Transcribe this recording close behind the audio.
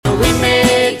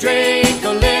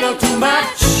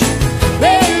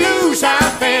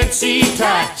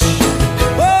touch.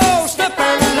 Oh, step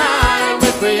out of line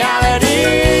with reality.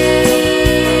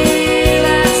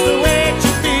 That's the way it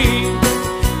should be.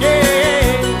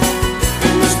 Yeah.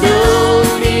 And there's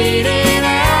no need in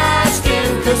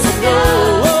asking, 'cause I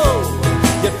know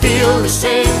you feel the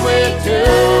same way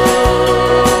too.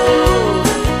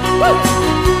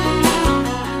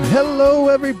 Hello,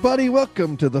 everybody.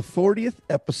 Welcome to the 40th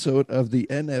episode of the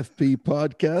NFP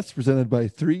podcast presented by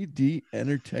 3D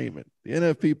Entertainment. The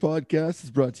NFP podcast is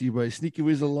brought to you by Sneaky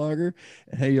Weasel Lager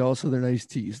and Hey Also Their Nice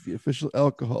Teas, the official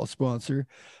alcohol sponsor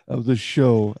of the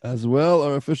show. As well,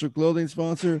 our official clothing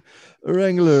sponsor,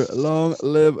 Wrangler. Long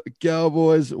live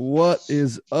Cowboys. What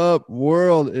is up,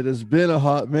 world? It has been a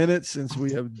hot minute since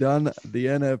we have done the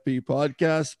NFP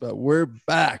podcast, but we're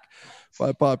back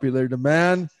by popular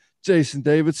demand. Jason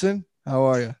Davidson, how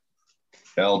are you?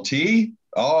 LT?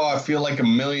 Oh, I feel like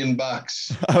 $1 million.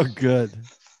 Oh, good.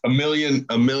 A million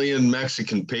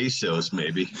Mexican pesos,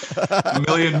 maybe. a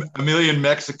million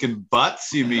Mexican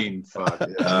butts, you mean? Fuck.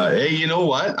 Hey, you know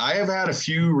what? I have had a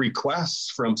few requests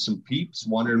from some peeps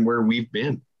wondering where we've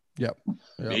been. Yep.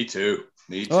 Me too.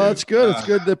 Oh, that's good. It's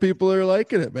good that people are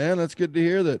liking it, man. That's good to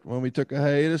hear that when we took a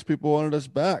hiatus, people wanted us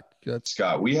back.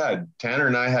 Scott, Tanner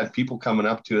and I had people coming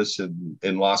up to us in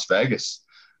Las Vegas.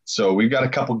 So we've got a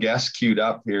couple guests queued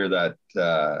up here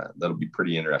that'll be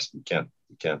pretty interesting.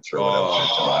 We can't throw it out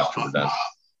until after we're done.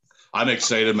 I'm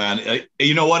excited, man.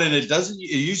 You know what? And it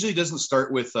usually doesn't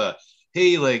start with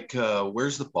hey, like,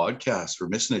 where's the podcast? We're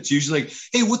missing it. It's usually like,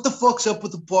 hey, what the fuck's up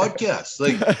with the podcast?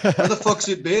 Like, where the fuck's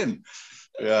it been?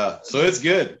 Yeah, so it's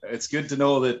good. It's good to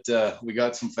know that we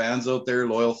got some fans out there,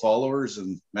 loyal followers,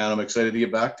 and man, I'm excited to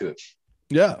get back to it.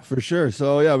 Yeah, for sure.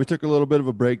 So yeah, we took a little bit of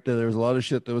a break there. There was a lot of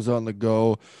shit that was on the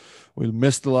go. We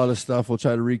missed a lot of stuff. We'll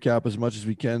try to recap as much as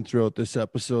we can throughout this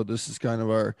episode. This is kind of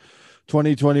our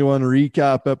 2021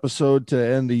 recap episode to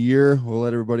end the year. We'll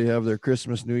let everybody have their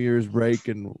Christmas, New Year's break,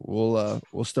 and we'll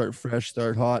start fresh,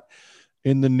 start hot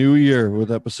in the new year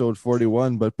with episode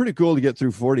 41. But pretty cool to get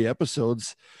through 40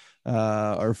 episodes.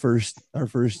 Our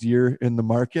first year in the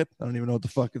market. I don't even know what the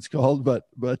fuck it's called, but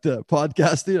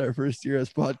podcasting, our first year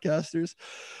as podcasters.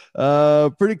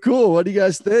 Pretty cool. What do you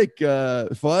guys think?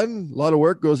 Fun. A lot of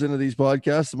work goes into these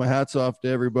podcasts. My hat's off to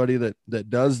everybody that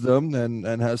does them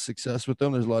and has success with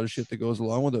them. There's a lot of shit that goes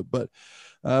along with it, but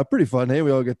pretty fun. Hey,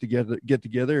 we all get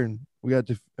together and we had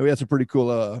some pretty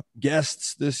cool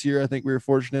guests this year. I think we were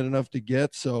fortunate enough to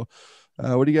get. So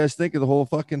what do you guys think of the whole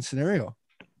fucking scenario?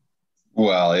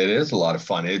 Well, it is a lot of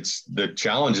fun. It's the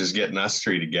challenge is getting us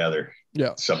three together.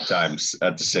 Yeah. Sometimes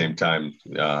at the same time.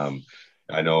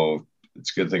 I know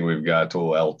it's a good thing we've got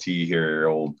old LT here,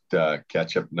 old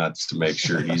ketchup nuts to make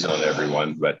sure he's on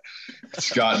everyone. But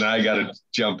Scott and I got to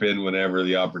jump in whenever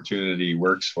the opportunity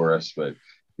works for us. But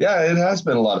yeah, it has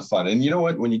been a lot of fun. And you know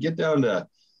what? When you get down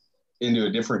into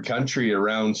a different country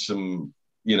around some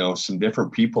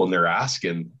different people and they're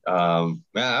asking,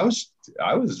 man,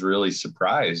 I was really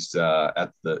surprised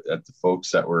at the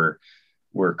folks that were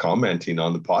commenting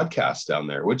on the podcast down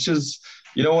there, which is,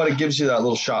 you know what, it gives you that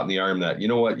little shot in the arm that, you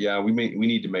know what, yeah, we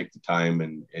need to make the time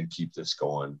and keep this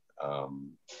going.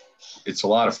 It's a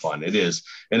lot of fun. It is.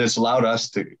 And it's allowed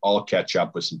us to all catch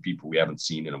up with some people we haven't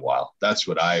seen in a while. That's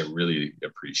what I really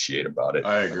appreciate about it.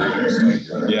 I agree.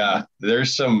 Yeah.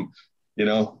 There's some,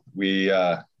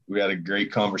 we had a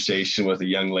great conversation with a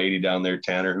young lady down there,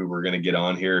 Tanner, who we're going to get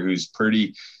on here, who's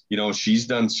pretty, she's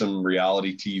done some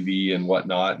reality TV and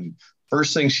whatnot. And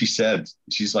first thing she said,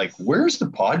 she's like, where's the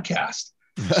podcast?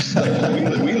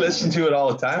 we listen to it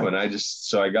all the time. And I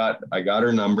got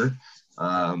her number.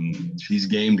 She's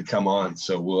game to come on.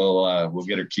 So we'll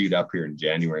get her queued up here in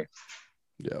January.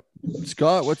 Yep.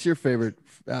 Scott, what's your favorite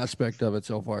aspect of it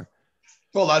so far?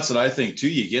 Well, that's what I think too.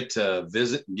 You get to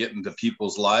visit and get into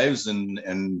people's lives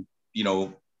and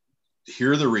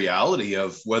hear the reality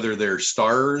of whether they're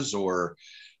stars or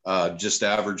just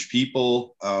average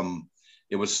people.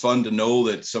 It was fun to know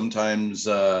that sometimes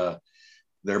their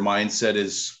mindset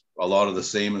is a lot of the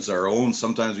same as our own.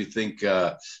 Sometimes we think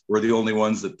we're the only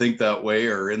ones that think that way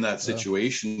or in that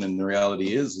situation. And the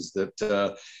reality is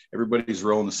that everybody's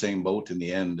rowing the same boat in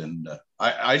the end. And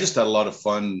I just had a lot of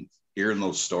fun hearing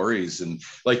those stories. And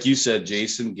like you said,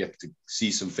 Jason, get to see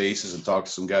some faces and talk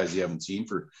to some guys you haven't seen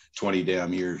for 20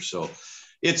 damn years. So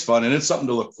it's fun and it's something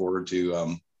to look forward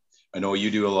to. I know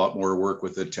you do a lot more work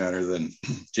with it, Tanner, than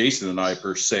Jason and I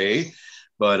per se,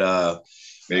 but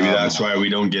maybe that's why we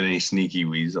don't get any Sneaky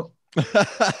Weasel.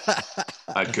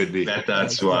 That could be.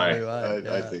 That's why.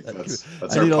 I think that's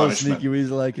I need our all the punishment. Sneaky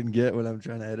Weasel I can get when I'm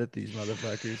trying to edit these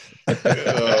motherfuckers.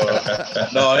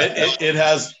 No,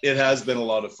 it has been a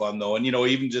lot of fun though, and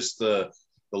even just the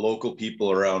the local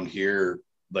people around here,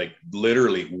 like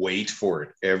literally wait for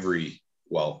it every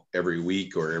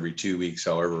week or every 2 weeks,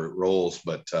 however it rolls.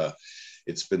 But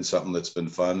it's been something that's been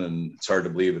fun, and it's hard to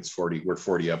believe we're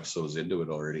 40 episodes into it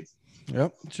already.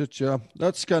 Yep.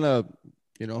 That's kind of,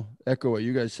 echo what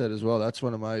you guys said as well. That's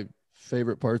one of my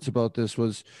favorite parts about this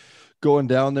was going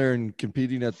down there and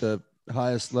competing at the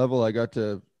highest level. I got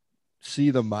to see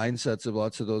the mindsets of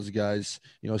lots of those guys.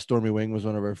 Stormy Wing was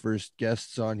one of our first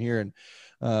guests on here, and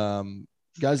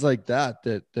guys like that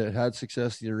had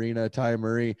success in the arena, Ty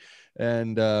Murray,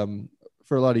 and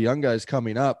for a lot of young guys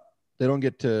coming up, they don't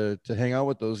get to hang out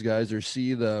with those guys or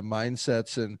see the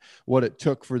mindsets and what it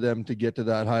took for them to get to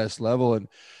that highest level. And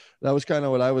that was kind of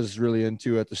what I was really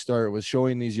into at the start, was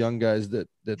showing these young guys that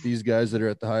these guys that are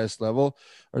at the highest level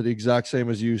are the exact same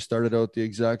as you, started out the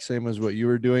exact same as what you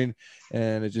were doing.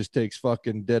 And it just takes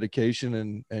fucking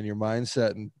dedication and your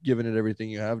mindset and giving it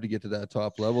everything you have to get to that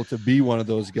top level, to be one of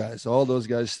those guys. All those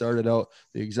guys started out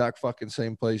the exact fucking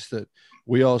same place that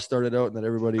we all started out and that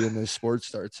everybody in this sport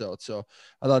starts out. So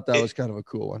I thought that was kind of a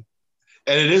cool one.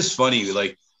 And it is funny,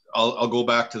 like, I'll go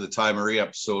back to the Ty Murray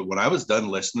episode. When I was done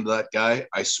listening to that guy,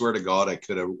 I swear to God, I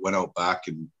could have went out back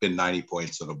and been 90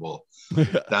 points on a bull.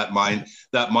 that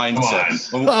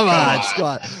mindset. Come on,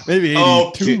 Scott. Maybe 82.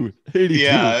 Okay. 82.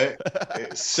 Yeah,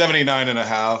 79 and a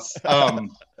half.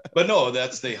 But no,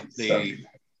 that's they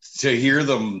to hear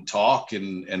them talk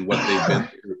and what they've been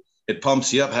through. It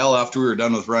pumps you up. Hell, after we were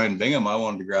done with Ryan Bingham, I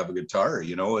wanted to grab a guitar.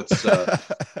 It's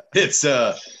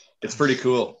pretty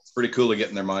cool. It's pretty cool to get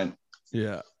in their mind.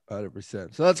 Yeah.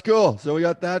 100%. So that's cool. So we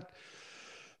got that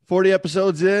 40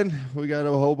 episodes in. We got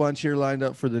a whole bunch here lined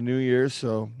up for the new year.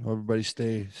 So everybody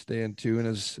stay in tune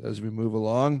as we move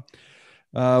along.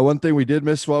 One thing we did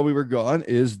miss while we were gone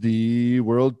is the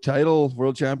world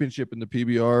championship in the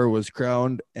PBR was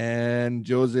crowned, and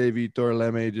Jose Vitor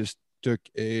Leme just took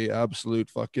a absolute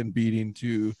fucking beating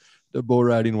to the bull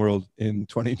riding world in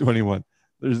 2021.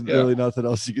 There's really nothing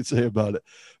else you could say about it.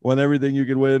 Won everything you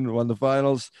could win, won the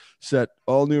finals, set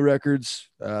all new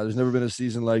records. There's never been a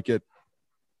season like it.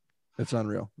 It's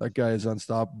unreal. That guy is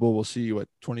unstoppable. We'll see what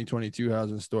 2022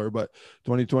 has in store, but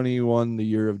 2021, the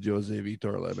year of Jose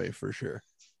Vitor Leme for sure.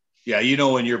 Yeah,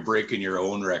 when you're breaking your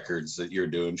own records that you're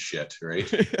doing shit, right?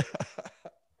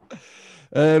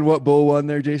 And what bull won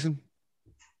there, Jason?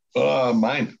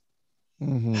 Mine.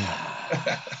 Mm-hmm.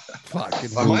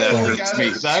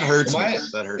 That hurts me.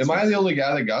 Am I the only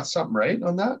guy that got something right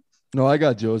on that? No, I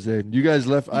got Jose. You guys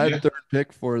left. I had third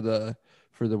pick for the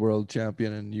world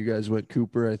champion, and you guys went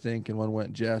Cooper, I think, and one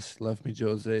went Jess. Left me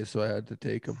Jose, so I had to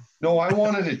take him. No, I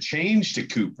wanted to change to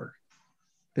Cooper.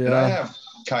 Yeah. Did I have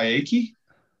Kayaki?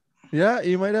 Yeah,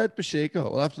 you might have Pacheco.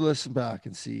 We'll have to listen back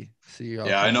and see.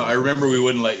 Yeah, I know. I remember we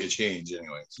wouldn't let you change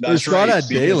anyway. That's Scott right. Had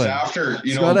Dalen. After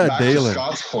back to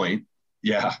Scott's point.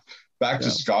 Yeah. Back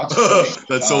to Scott's point.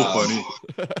 That's so funny.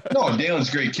 No, Dalen's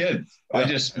a great kid. I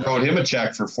just wrote him a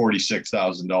check for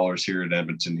 $46,000 here in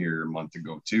Edmonton here a month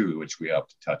ago too, which we have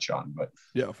to touch on. But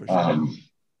yeah, for sure.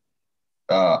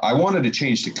 I wanted to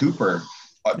change to Cooper.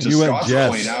 To Scott's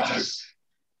point after.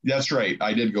 That's right.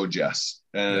 I did go Jess.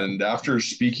 And after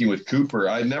speaking with Cooper,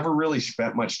 I never really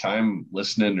spent much time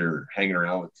listening or hanging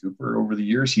around with Cooper over the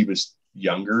years. He was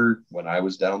younger when I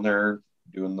was down there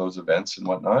doing those events and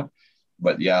whatnot.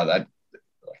 But yeah, that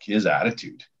like his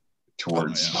attitude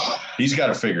towards he's got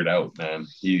it figured out, man.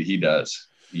 He does.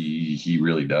 He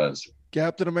really does.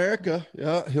 Captain America.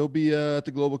 Yeah, he'll be at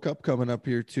the Global Cup coming up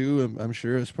here too. I'm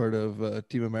sure as part of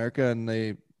Team America, and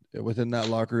they within that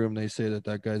locker room they say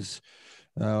that guy's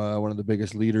one of the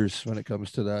biggest leaders when it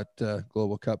comes to that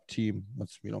Global Cup team.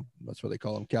 That's what they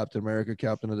call him, Captain America,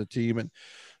 captain of the team. And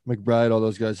McBride, all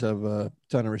those guys have a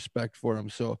ton of respect for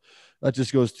him. So that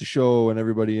just goes to show when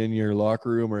everybody in your locker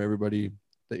room or everybody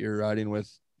that you're riding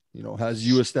with, has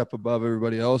you a step above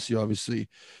everybody else, you obviously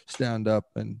stand up,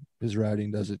 and his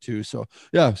riding does it too. So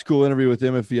yeah, it's a cool interview with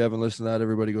him. If you haven't listened to that,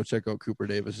 everybody go check out Cooper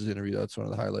Davis's interview. That's one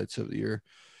of the highlights of the year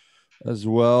as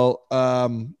well.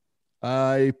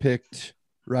 I picked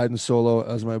riding solo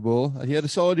as my bull. He had a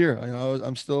solid year.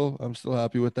 I'm still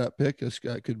happy with that pick. This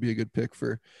guy could be a good pick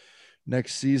for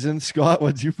next season. Scott,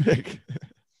 what'd you pick?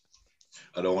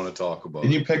 I don't want to talk about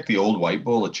Did you pick the old white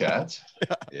bull of Chad's?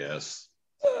 Yes.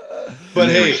 But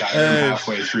hey,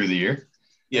 halfway through the year.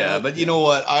 Yeah, but you know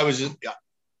what?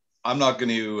 I'm not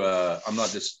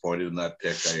disappointed in that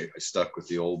pick. I stuck with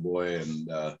the old boy,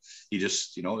 and he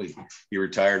just, he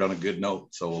retired on a good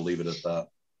note. So we'll leave it at that.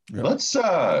 Yep.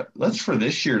 Let's for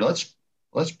this year, let's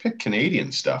pick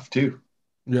Canadian stuff too.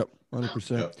 Yep.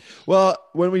 100%. Well,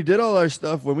 when we did all our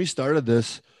stuff, when we started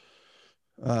this,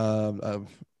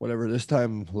 Whatever this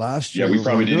time last year. Yeah, we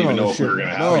probably didn't even know if we were going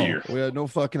to have a year. We had no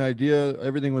fucking idea.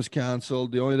 Everything was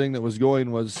canceled. The only thing that was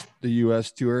going was the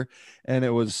U.S. tour, and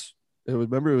there was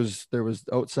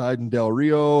outside in Del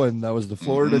Rio, and that was the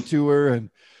Florida tour, and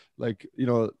like, you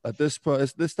know, at this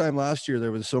time last year,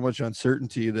 there was so much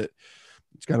uncertainty that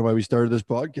it's kind of why we started this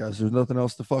podcast. There's nothing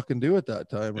else to fucking do at that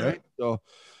time, right? So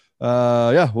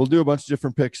we'll do a bunch of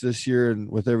different picks this year, and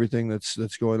with everything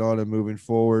that's going on and moving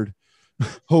forward.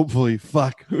 Hopefully,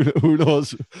 who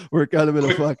knows? We're kind of in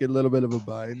a fucking little bit of a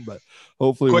bind, but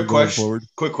hopefully we're going forward.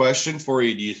 Quick question for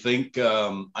you. Do you think,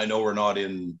 I know we're not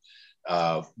in,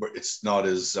 it's not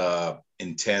as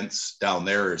intense down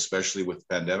there, especially with the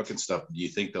pandemic and stuff. Do you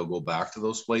think they'll go back to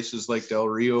those places like Del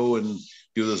Rio and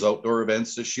do those outdoor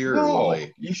events this year? No,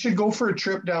 you should go for a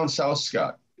trip down south,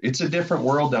 Scott. It's a different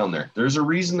world down there. There's a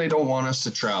reason they don't want us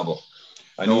to travel.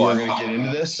 I know we're going to get into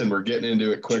this, and we're getting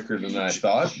into it quicker than I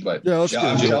thought, but I'm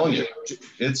telling you,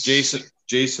 it's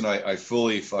Jason, I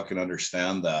fully fucking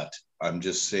understand that. I'm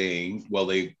just saying, well,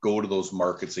 they go to those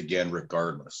markets again,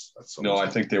 regardless. I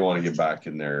think they want to get back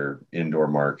in their indoor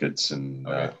markets. And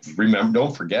remember,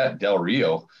 don't forget Del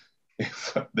Rio.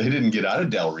 They didn't get out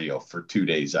of Del Rio for 2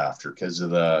 days after because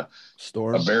of a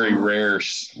very rare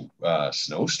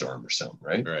snowstorm or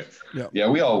something. Right. Yeah.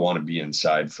 We all want to be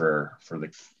inside for the,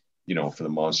 for the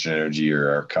Monster Energy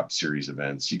or our Cup Series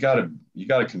events. You got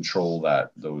to control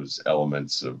those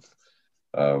elements of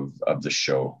the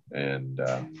show. And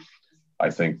I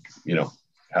think,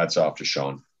 hats off to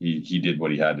Sean. He did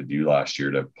what he had to do last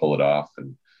year to pull it off,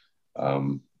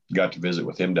 and got to visit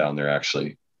with him down there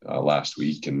actually last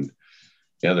week. And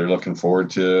yeah, they're looking forward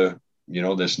to,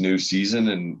 this new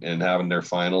season and having their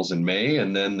finals in May,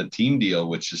 and then the team deal,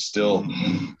 which is still,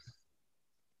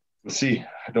 we'll see.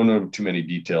 I don't know too many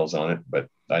details on it, but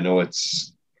I know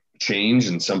it's change,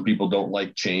 and some people don't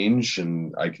like change,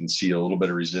 and I can see a little bit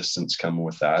of resistance coming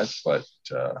with that. But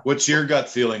what's your gut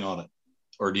feeling on it,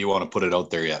 or do you want to put it out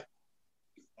there yet?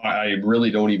 I really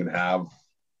don't even have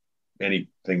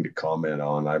anything to comment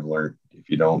on. I've learned if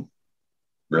you don't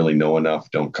really know enough,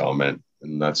 don't comment,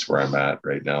 and that's where I'm at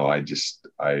right now. I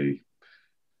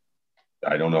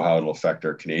don't know how it'll affect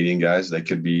our Canadian guys. They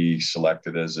could be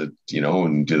selected as and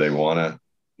do they want to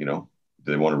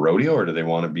rodeo, or do they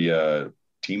want to be a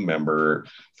team member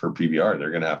for PBR? They're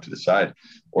going to have to decide.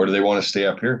 Or do they want to stay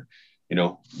up here?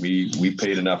 We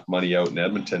paid enough money out in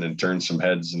Edmonton and turned some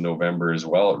heads in November as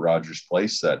well at Rogers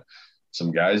Place that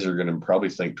some guys are going to probably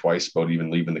think twice about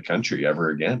even leaving the country ever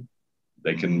again.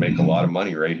 They can make a lot of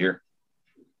money right here.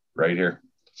 I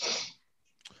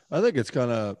think it's kind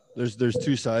of, there's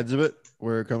two sides of it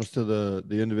where it comes to the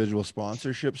individual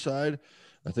sponsorship side.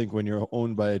 I think when you're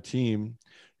owned by a team,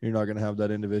 you're not going to have that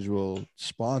individual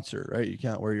sponsor, right? You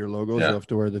can't wear your logos. You have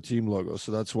to wear the team logo.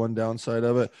 So that's one downside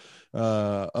of it.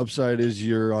 Upside is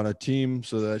you're on a team,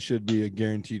 so that should be a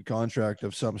guaranteed contract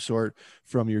of some sort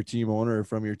from your team owner or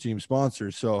from your team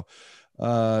sponsor. So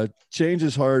change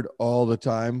is hard all the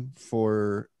time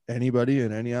for anybody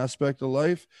in any aspect of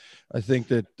life. I think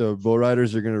that the bull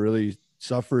riders are going to really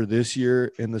suffer this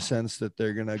year in the sense that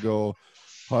they're going to go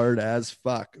hard as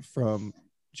fuck from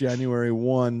January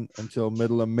 1 until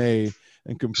middle of May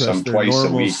and compress their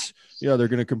normal. Yeah, they're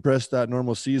going to compress that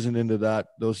normal season into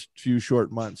those few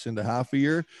short months into half a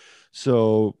year.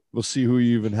 So we'll see who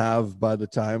you even have by the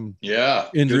time,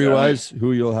 injury wise,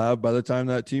 who you'll have by the time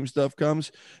that team stuff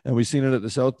comes. And we've seen it at the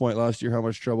South Point last year, how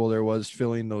much trouble there was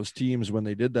filling those teams when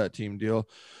they did that team deal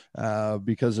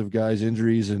because of guys'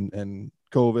 injuries and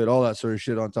COVID, all that sort of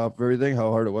shit on top of everything,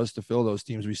 how hard it was to fill those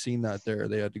teams. We've seen that there.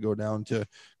 They had to go down to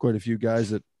quite a few guys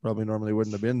that probably normally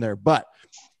wouldn't have been there. But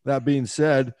that being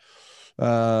said,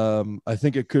 I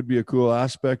think it could be a cool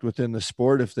aspect within the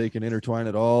sport if they can intertwine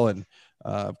it all, and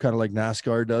kind of like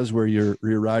NASCAR does, where you're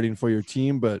riding for your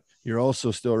team, but you're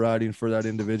also still riding for that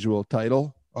individual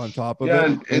title on top of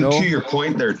it. And to your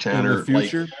point there, Tanner, in the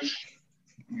future,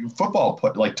 like football,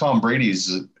 like Tom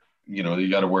Brady's, you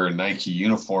got to wear a Nike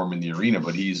uniform in the arena,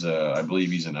 but I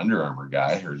believe he's an Under Armour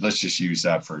guy, or let's just use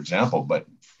that for example. But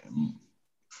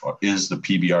is the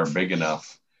PBR big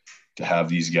enough to have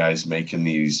these guys making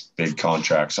these big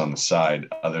contracts on the side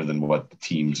other than what the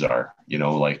teams are?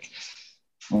 Like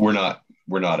we're not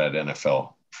at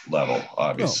NFL level,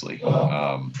 obviously.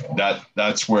 No.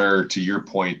 That's where, to your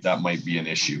point, that might be an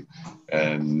issue.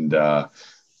 And I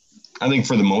think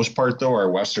for the most part, though, our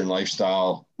Western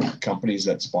lifestyle companies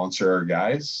that sponsor our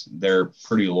guys, they're a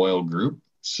pretty loyal group.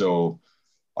 So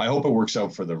I hope it works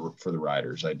out for the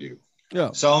riders. I do.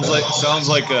 Yeah. Sounds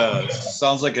like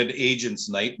an agent's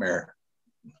nightmare.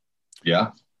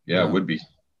 Yeah. It would be.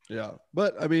 Yeah.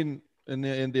 But I mean, in the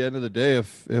end of the day,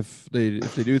 if they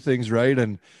do things right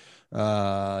and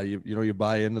you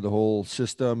buy into the whole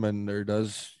system and there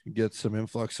does get some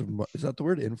influx of, is that the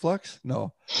word, influx?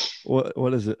 No,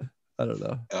 what is it? I don't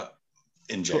know.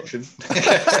 Injection.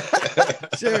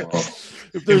 Sure.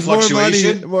 If there's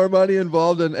more money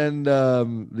involved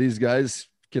and these guys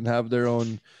can have their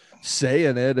own say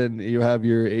in it, and you have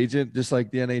your agent, just like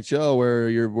the NHL, where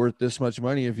you're worth this much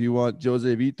money. If you want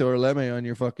Jose Vito or Leme on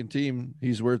your fucking team,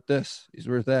 he's worth this, he's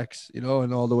worth X,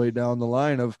 and all the way down the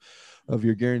line of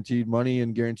your guaranteed money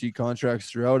and guaranteed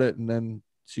contracts throughout it, and then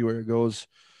see where it goes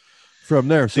from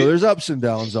there. So there's ups and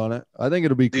downs on it. I think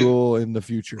it'll be cool in the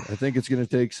future. I think it's going to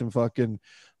take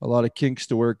a lot of kinks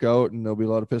to work out, and there'll be a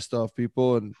lot of pissed off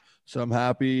people and some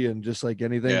happy, and just like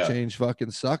anything, change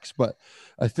fucking sucks. But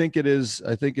I think it is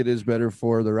better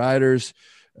for the riders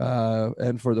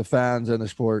and for the fans and the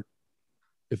sport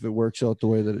if it works out the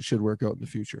way that it should work out in the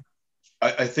future.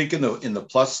 I think in the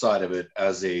plus side of it,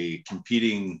 as a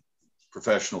competing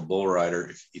professional bull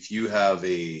rider, if you have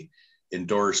a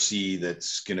endorsee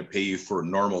that's going to pay you for a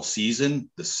normal season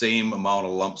the same amount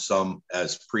of lump sum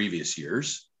as previous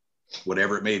years,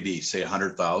 whatever it may be, say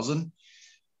 100,000,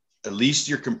 at least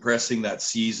you're compressing that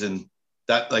season,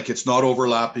 that like it's not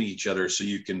overlapping each other, so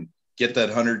you can get that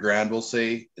 100 grand, we'll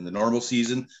say, in the normal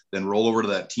season, then roll over to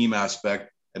that team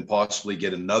aspect and possibly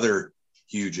get another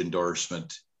huge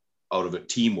endorsement out of it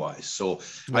team wise. So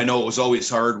I know it was always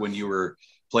hard when you were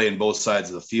playing both sides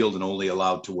of the field and only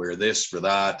allowed to wear this for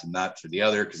that and that for the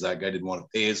other, because that guy didn't want to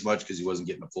pay as much because he wasn't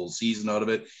getting a full season out of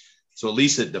it. So at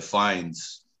least it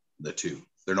defines the two.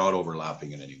 They're not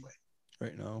overlapping in any way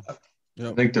right now.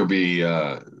 I think there'll be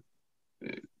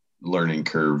learning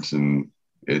curves, and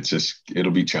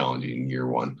it'll be challenging year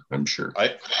one, I'm sure.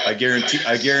 I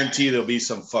guarantee there'll be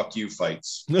some fuck you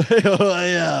fights. Oh,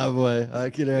 yeah, boy. I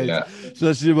can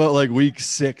especially about like week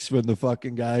 6 when the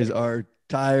fucking guys are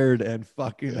tired and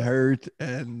fucking hurt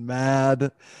and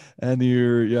mad, and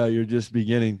you're just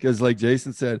beginning, because like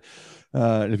Jason said,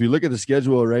 if you look at the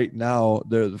schedule right now,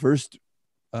 the first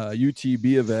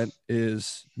UTB event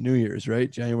is New Year's,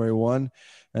 right? January 1,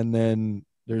 and then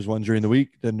there's one during the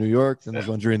week, then New York, then there's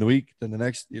one during the week, then the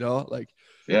next,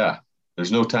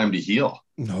 there's no time to heal.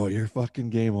 No, you're fucking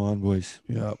game on, boys.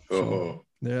 Yeah. So,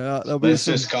 yeah, let's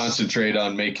just concentrate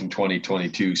on making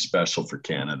 2022 special for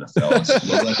Canada,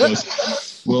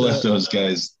 fellas. We'll let those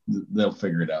guys, they'll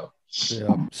figure it out.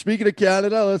 Yeah. Speaking of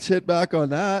Canada, let's hit back on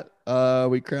that.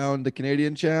 We crowned the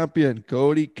Canadian champion.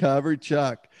 Cody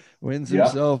Coverchuk wins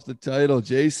himself the title.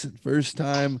 Jason, first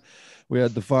time we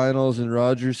had the finals in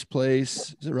Rogers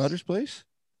Place. Is it Rogers Place?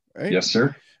 Right? Yes,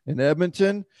 sir. In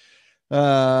Edmonton.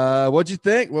 What'd you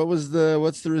think? What's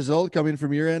the result coming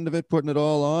from your end of it, putting it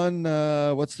all on?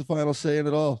 What's the final say in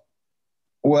it all?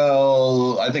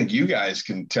 Well, I think you guys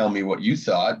can tell me what you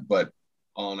thought, but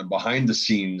on a behind the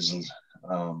scenes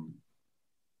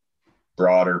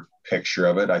broader picture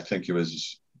of it, I think it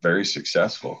was very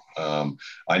successful.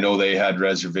 I know they had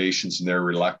reservations and they're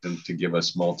reluctant to give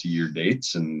us multi-year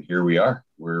dates, and here we are.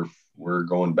 We're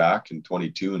going back in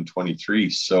 22 and 23.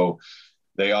 So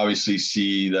they obviously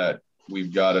see that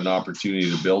we've got an opportunity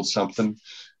to build something.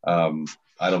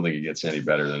 I don't think it gets any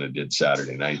better than it did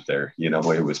Saturday night there.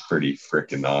 It was pretty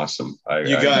freaking awesome.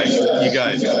 You guys,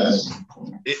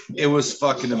 it was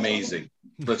fucking amazing.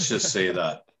 Let's just say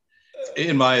that.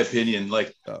 In my opinion,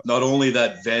 not only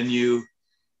that venue,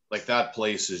 that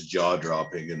place is jaw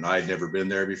dropping, and I'd never been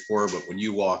there before, but when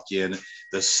you walk in,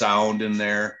 the sound in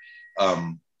there,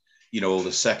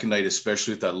 the second night,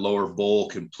 especially with that lower bowl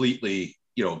completely,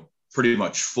 pretty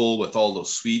much full with all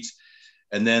those suites.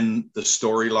 And then the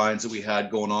storylines that we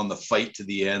had going on, the fight to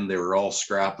the end, they were all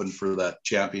scrapping for that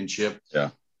championship. Yeah.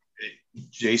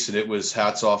 Jason, it was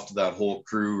hats off to that whole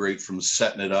crew, right from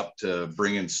setting it up to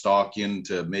bringing stock in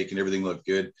to making everything look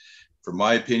good. For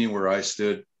my opinion, where I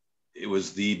stood, it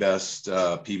was the best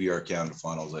PBR Canada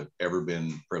finals I've ever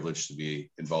been privileged to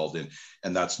be involved in.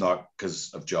 And that's not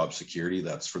because of job security.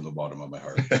 That's from the bottom of my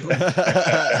heart.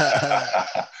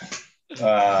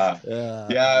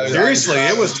 Seriously,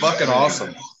 it was fucking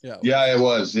awesome. Yeah, it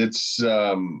was. It's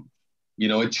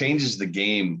it changes the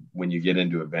game when you get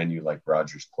into a venue like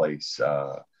Rogers Place.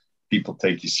 People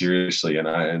take you seriously,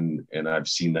 and I've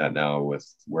seen that now with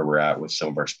where we're at with some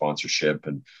of our sponsorship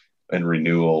and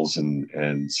renewals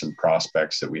and some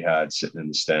prospects that we had sitting in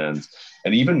the stands,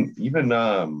 and even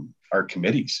our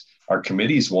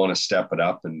committees want to step it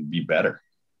up and be better.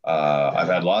 I've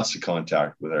had lots of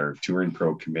contact with our touring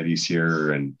pro committees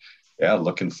here, and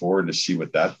looking forward to see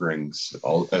what that brings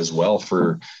as well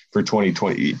for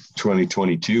 2020,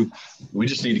 2022. We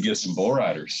just need to get some bull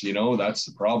riders. That's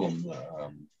the problem.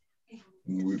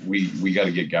 we got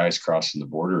to get guys crossing the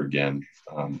border again.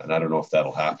 And I don't know if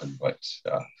that'll happen, but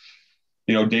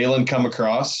Dalen come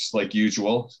across like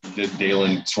usual. Did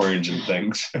Dalen Swearingen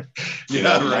things?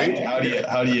 Right.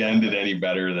 How do you end it any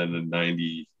better than the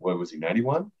 90? What was he?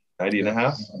 91, 90 and a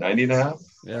half, 90 and a half.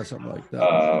 Yeah. Something like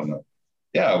that.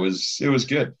 It was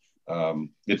good.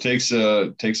 It takes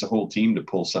a whole team to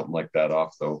pull something like that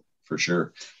off, though, for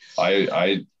sure.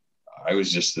 I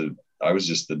was just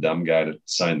the dumb guy to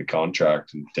sign the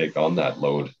contract and take on that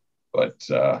load. But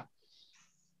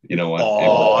you know what?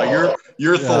 Oh,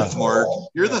 you're so smart.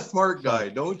 You're the smart guy,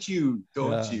 don't you?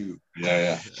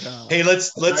 Yeah. Hey,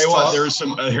 let's talk.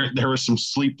 There were some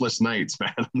sleepless nights,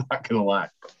 man. I'm not gonna lie.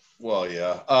 Well,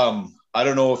 yeah. I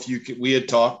don't know if we had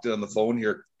talked on the phone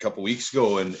here a couple weeks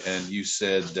ago, and you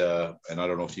said, and I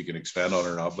don't know if you can expand on it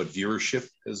or not, but viewership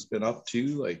has been up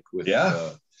too, like with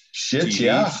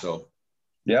TV, so.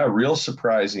 Yeah, real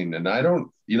surprising. And I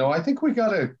think we got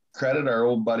to credit our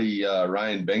old buddy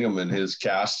Ryan Bingham and his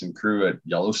cast and crew at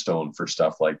Yellowstone for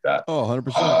stuff like that. Oh,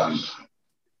 100%.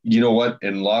 You know what?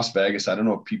 In Las Vegas, I don't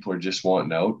know if people are just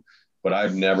wanting out, but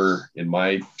I've never, in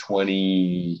my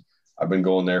I've been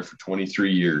going there for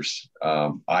 23 years.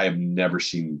 I have never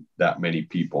seen that many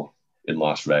people in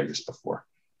Las Vegas before.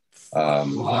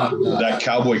 That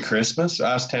Cowboy Christmas,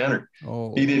 ask Tanner.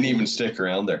 Oh. He didn't even stick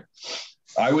around there.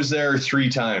 I was there 3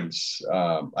 times.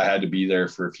 I had to be there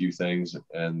for a few things.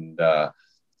 And the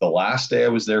last day I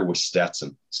was there was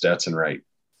Stetson Wright.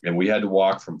 And we had to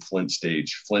walk from Flint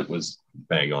stage. Flint was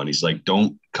bang on. He's like,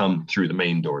 don't come through the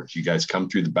main doors. You guys come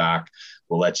through the back.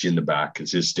 We'll let you in the back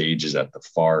because his stage is at the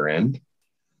far end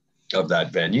of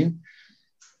that venue.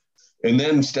 And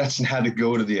then Stetson had to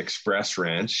go to the Express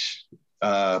Ranch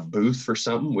booth for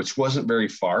something, which wasn't very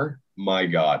far. My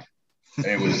God.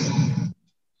 It was...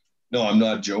 No, I'm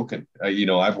not joking.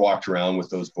 I've walked around with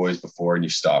those boys before, and you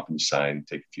stop and you sign,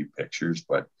 take a few pictures,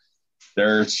 but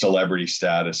their celebrity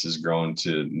status has grown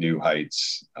to new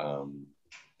heights.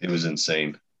 It was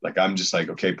insane. Like, I'm just like,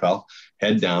 okay, pal,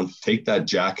 head down, take that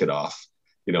jacket off,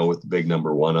 with the big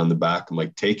number 1 on the back. I'm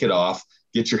like, take it off,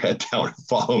 get your head down and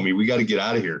follow me. We got to get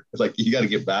out of here. It's like, you got to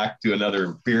get back to another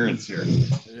appearance here.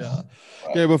 Yeah.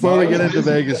 Okay. Before we get into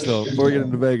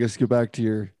Vegas, go back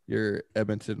to your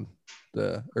Edmonton,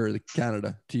 the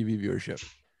Canada TV viewership.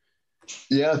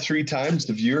 Yeah, 3 times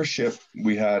the viewership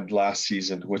we had last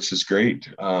season, which is great.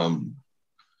 I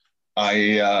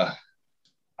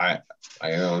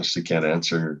honestly can't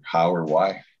answer how or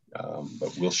why,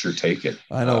 but we'll sure take it.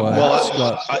 I know.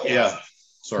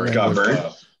 Sorry, Scott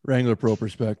Byrne. Wrangler Pro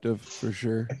perspective for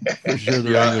sure.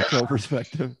 The Wrangler Pro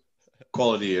perspective.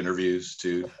 Quality interviews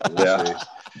too. Yeah.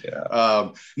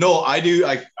 No, I do.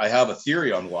 I have a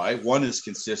theory on why. One is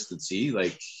consistency.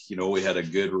 Like, we had a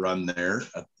good run there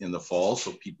in the fall,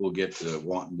 so people get to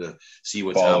wanting to see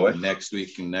what's happening next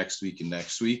week and next week and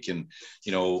next week. And,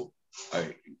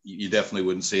 you definitely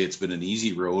wouldn't say it's been an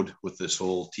easy road with this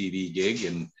whole TV gig.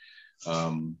 And,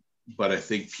 but I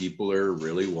think people are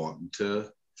really wanting to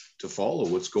follow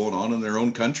what's going on in their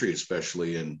own country,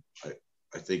 especially. And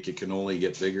I think it can only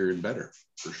get bigger and better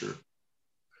for sure.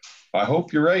 I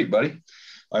hope you're right, buddy.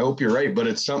 I hope you're right, but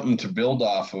it's something to build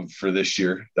off of for this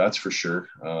year. That's for sure.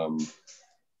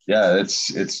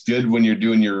 It's good when you're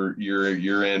doing your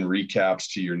year-end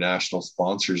recaps to your national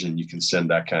sponsors and you can send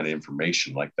that kind of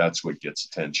information. Like, that's what gets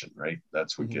attention, right?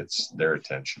 That's what gets their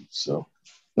attention. So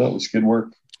that was good work.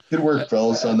 Good work,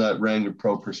 fellas, on that Wrangler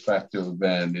Pro Perspective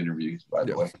Band interviews, by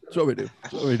the way. That's what we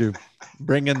do.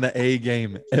 Bring in the A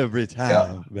game every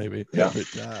time, baby. Yeah. Every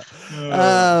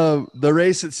time. The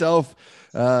race itself,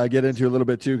 get into a little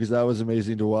bit too, because that was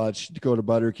amazing to watch. Dakota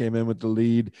Butter came in with the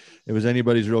lead. It was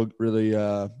anybody's really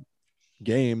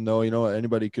game, though.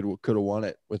 Anybody could have won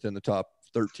it within the top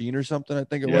 13 or something, I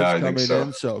think it was coming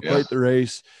in. So quite the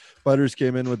race. Butters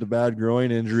came in with a bad groin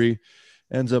injury,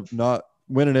 ends up not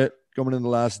winning it. Coming in the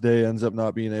last day, ends up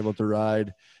not being able to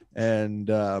ride, and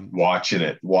watching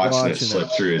it slip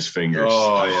through his fingers.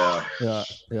 Oh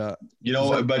yeah.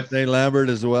 But Zane Lambert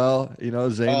as well.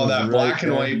 Zane. Oh, that black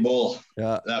and white bull.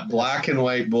 Yeah, that black and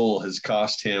white bull has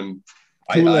cost him.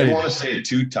 I want to say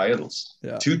 2 titles.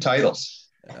 Yeah. 2 titles.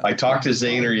 Yeah. I talked to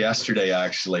Zaner yesterday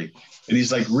actually, and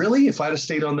he's like, "Really? If I'd have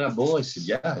stayed on that bull," I said,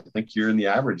 "Yeah, I think you're in the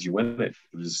average. You win it."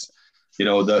 It was,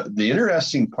 the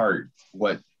interesting part.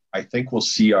 What I think we'll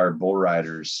see our bull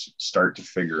riders start to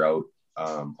figure out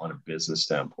on a business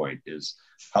standpoint is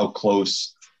how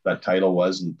close that title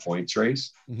was in the points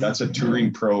race. Mm-hmm. That's a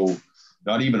touring pro,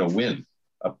 not even a win,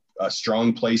 a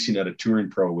strong placing at a touring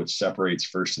pro, which separates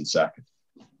first and second.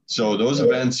 So those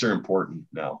events are important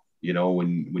now,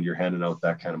 when you're handing out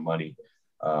that kind of money.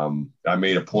 I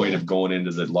made a point of going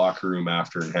into the locker room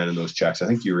after and handing those checks. I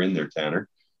think you were in there, Tanner,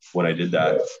 when I did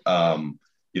that.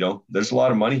 There's a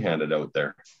lot of money handed out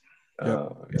there.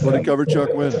 What did Cover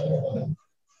Chuck win?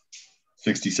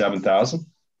 67,000.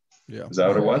 Yeah. Is that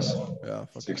what it was? Yeah.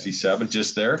 67,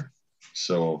 just there.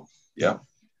 So yeah.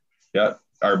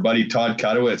 Our buddy Todd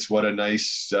Kutowitz, what a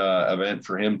nice event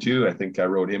for him too. I think I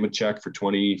wrote him a check for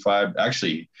 25.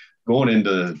 Actually, going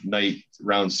into night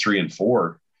rounds 3 and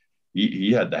 4,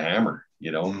 he had the hammer. He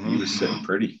was sitting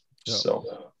pretty. Yeah.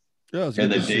 So yeah.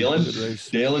 And then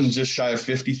Dalen just shy of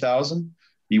 50,000.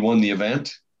 He won the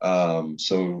event.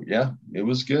 So yeah, it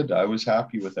was good. I was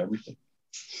happy with everything.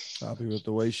 Happy with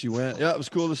the way she went. Yeah, it was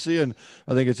cool to see. And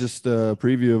I think it's just a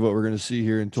preview of what we're going to see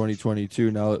here in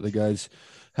 2022. Now that the guys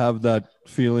have that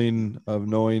feeling of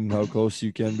knowing how close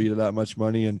you can be to that much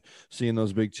money and seeing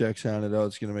those big checks handed out,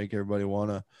 it's going to make everybody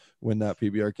want to win that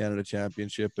PBR Canada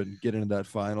Championship and get into that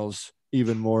finals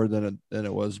even more than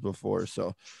it was before.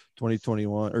 So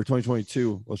 2021 or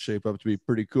 2022 will shape up to be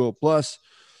pretty cool. Plus,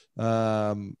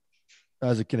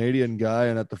 as a Canadian guy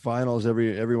and at the finals,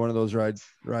 every one of those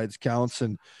rides counts.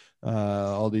 And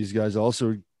all these guys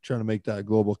also trying to make that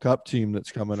Global Cup team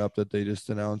that's coming up that they just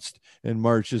announced in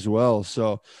March as well.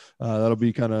 So that'll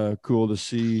be kind of cool to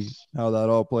see how that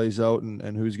all plays out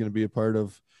and who's going to be a part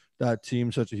of that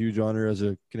team. Such a huge honor as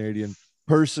a Canadian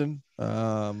person.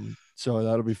 So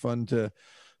that'll be fun to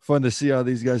see how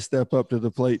these guys step up to the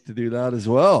plate to do that as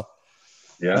well.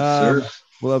 Yeah, sure.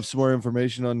 We'll have some more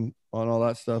information on all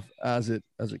that stuff as it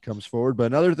comes forward. But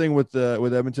another thing with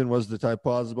Edmonton was the Ty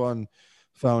Pozzebon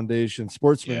Foundation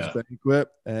Sportsman's Banquet,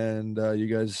 and you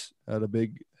guys had a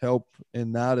big help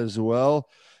in that as well.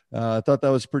 I thought that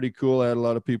was pretty cool. I had a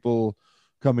lot of people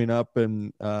coming up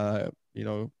and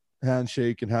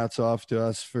handshake and hats off to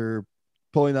us for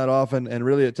pulling that off, and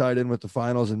really it tied in with the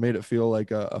finals and made it feel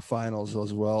like a finals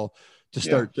as well to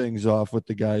start things off with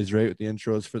the guys, right, with the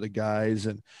intros for the guys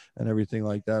and everything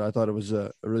like that. I thought it was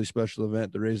a really special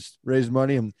event to raise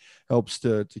money and helps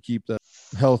to keep the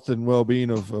health and well-being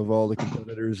of all the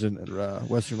competitors and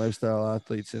Western lifestyle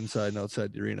athletes inside and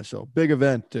outside the arena. So big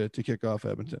event to kick off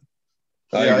Edmonton.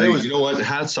 You know what?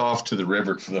 Hats off to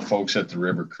the folks at the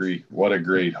River Cree. What a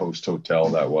great host hotel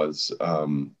that was.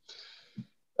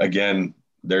 Again,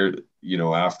 there,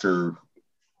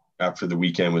 after the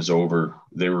weekend was over,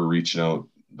 they were reaching out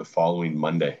the following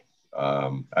Monday.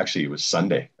 Actually, it was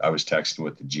Sunday. I was texting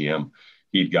with the GM.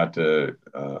 He'd got to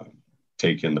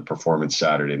take in the performance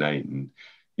Saturday night, and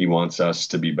he wants us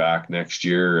to be back next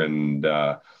year. And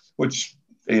which,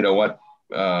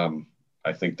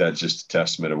 I think that's just a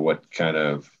testament of what kind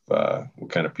of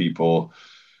people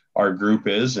our group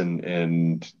is.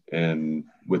 And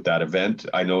with that event,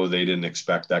 I know they didn't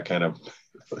expect that kind of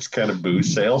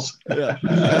booze sales.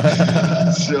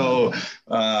 So,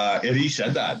 and he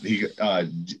said that he,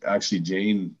 actually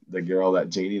Janie, the girl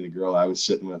I was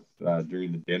sitting with,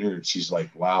 during the dinner, she's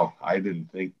like, wow, I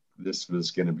didn't think this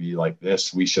was going to be like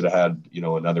this. We should have had,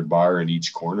 another bar in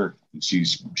each corner. And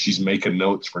she's making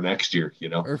notes for next year,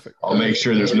 Perfect. I'll make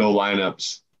sure there's no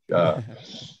lineups.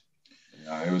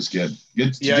 It was good.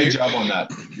 Good job on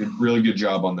that. Really good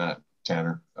job on that,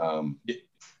 Tanner.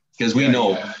 Because we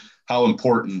know how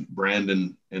important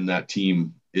Brandon and that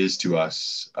team is to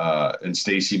us. And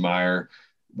Stacy Meyer,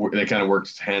 they kind of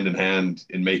worked hand in hand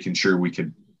in making sure we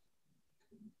could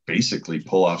basically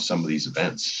pull off some of these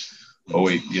events.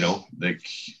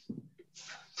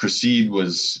 Proceed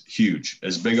was huge,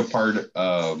 as big a part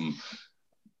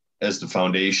as the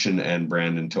foundation and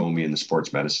Brandon Tomey and the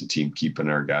sports medicine team, keeping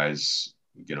our guys,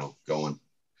 going,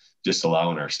 just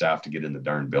allowing our staff to get in the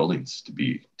darn buildings, to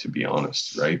be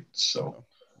honest. Right. So.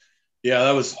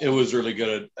 Yeah, it was really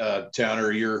good.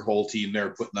 Tanner, your whole team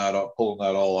there pulling that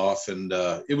all off. And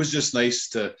it was just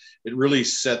nice it really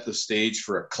set the stage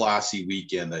for a classy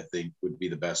weekend, I think would be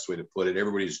the best way to put it.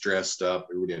 Everybody's dressed up.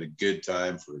 Everybody had a good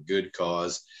time for a good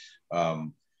cause. My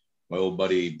old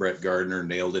buddy, Brett Gardner,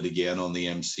 nailed it again on the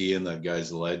MC, and that guy's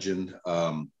a legend.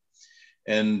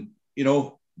 And,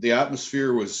 the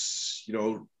atmosphere was,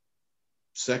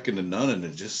 second to none, and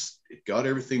it got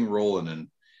everything rolling. And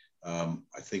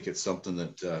I think it's something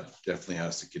that definitely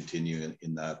has to continue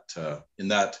in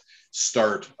that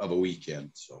start of a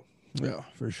weekend. So yeah,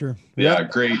 for sure. Yeah,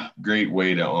 great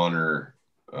way to honor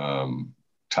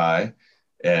Ty,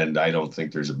 and I don't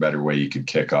think there's a better way you could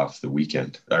kick off the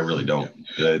weekend. I really don't.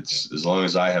 It's as long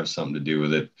as I have something to do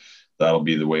with it, that'll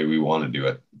be the way we want to do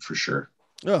it for sure.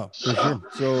 Yeah, for sure.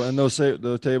 So, and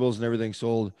the tables and everything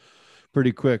sold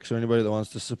pretty quick. So anybody that wants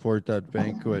to support that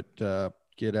banquet,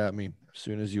 get at me as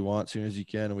soon as you want, as soon as you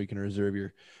can, and we can reserve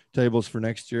your tables for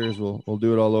next year. We'll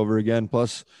do it all over again.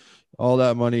 Plus, all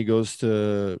that money goes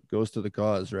to the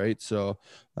cause, right? So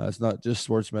it's not just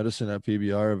sports medicine at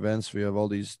PBR events. We have all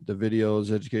the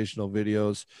videos, educational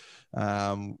videos.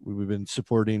 We've been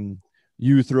supporting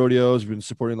youth rodeos. We've been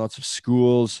supporting lots of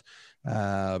schools.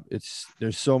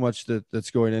 There's so much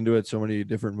that's going into it, so many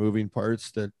different moving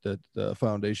parts that the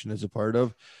foundation is a part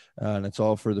of, and it's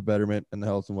all for the betterment and the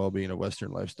health and well-being of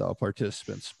Western lifestyle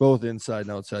participants, both inside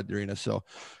and outside the arena. So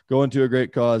going to a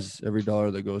great cause, every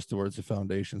dollar that goes towards the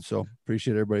foundation. So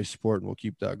appreciate everybody's support, and we'll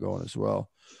keep that going as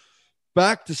well.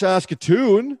 Back to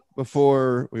Saskatoon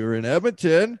before we were in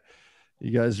Edmonton.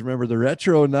 You guys remember the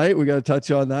retro night? We got to touch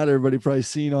on that. Everybody probably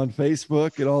seen on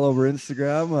Facebook and all over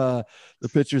Instagram, the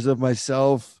pictures of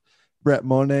myself, Brett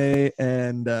Monet,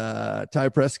 and Ty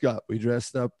Prescott. We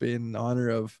dressed up in honor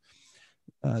of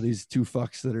these two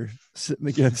fucks that are sitting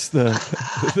against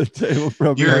the table.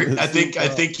 From I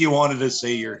think you wanted to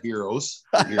say your heroes.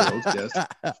 Yes.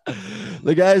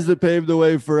 The guys that paved the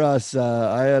way for us.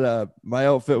 My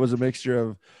outfit was a mixture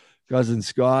of cousin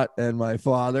Scott and my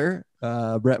father.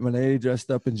 Brett Monet dressed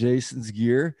up in Jason's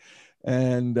gear,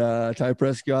 and Ty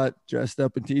Prescott dressed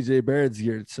up in TJ Barrett's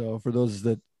gear. So for those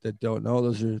that don't know,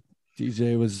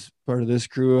 TJ was part of this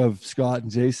crew of Scott and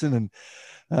Jason, and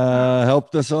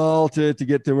helped us all to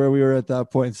get to where we were at that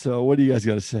point. So what do you guys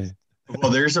got to say?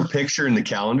 Well, there's a picture in the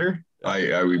calendar.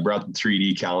 We brought the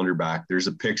 3D calendar back. There's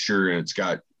a picture, and it's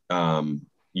got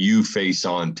you face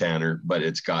on, Tanner, but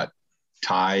it's got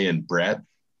Ty and Brett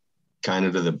kind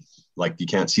of to the, like, you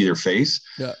can't see their face.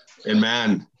 Yeah. And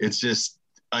man, it's just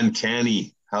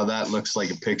uncanny how that looks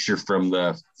like a picture from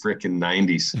the freaking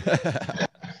 90s.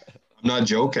 I'm not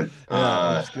joking.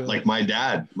 Yeah, like my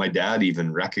dad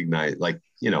even recognized, like,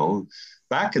 you know,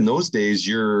 back in those days,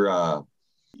 your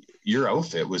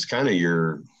outfit was kind of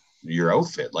your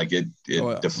outfit. Like it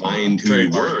defined who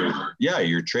you were. Yeah.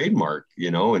 Your trademark,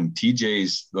 you know, and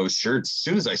TJ's, those shirts, as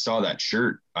soon as I saw that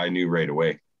shirt, I knew right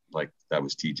away, like that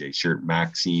was TJ's shirt.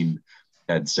 Maxine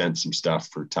had sent some stuff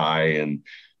for Ty, and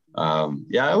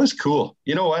it was cool.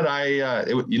 You know what?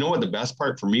 You know what the best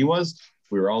part for me was?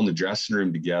 We were all in the dressing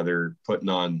room together, putting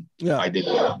on, I did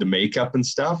the makeup and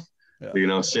stuff, you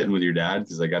know, sitting with your dad,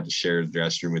 because I got to share the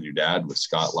dressing room with your dad, with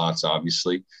Scott Lotz,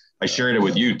 obviously. I shared it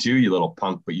with you too, you little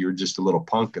punk, but you were just a little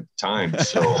punk at the time.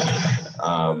 So,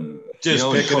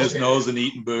 picking his nose and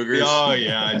eating boogers. Oh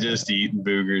yeah. Just eating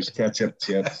boogers, ketchup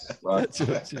chips.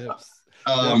 Ketchup chips.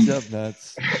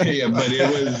 Nuts. Yeah, but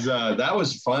it was, that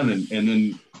was fun. And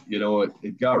then, you know,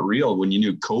 it got real when you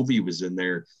knew Covey was in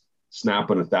there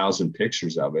snapping 1,000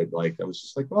 pictures of it. Like, I was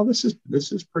just like, well, this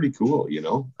is pretty cool. You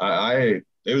know,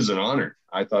 it was an honor.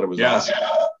 I thought it was awesome.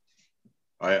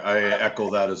 I echo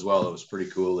that as well. It was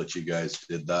pretty cool that you guys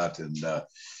did that. And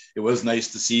it was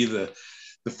nice to see the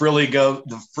frilly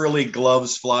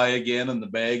gloves fly again, and the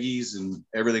baggies and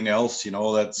everything else. You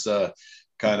know, that's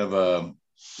kind of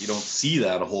you don't see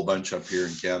that a whole bunch up here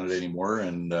in Canada anymore.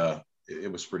 And it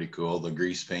was pretty cool, the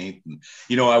grease paint. And,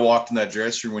 you know, I walked in that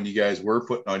dressing room when you guys were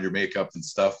putting on your makeup and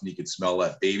stuff, and you could smell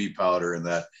that baby powder and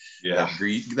that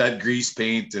grease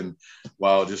paint. And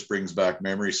wow, it just brings back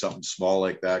memories. Something small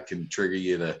like that can trigger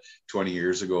you to 20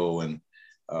 years ago. And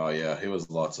it was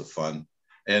lots of fun.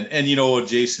 And you know,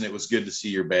 Jason, it was good to see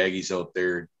your baggies out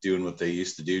there doing what they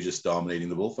used to do, just dominating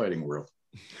the bullfighting world.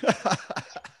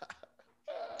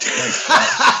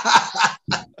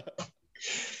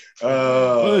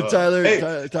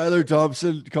 Tyler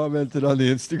Thompson commented on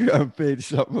the Instagram page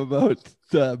something about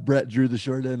Brett drew the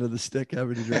short end of the stick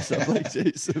having to dress up like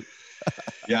Jason.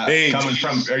 Yeah. Hey,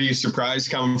 are you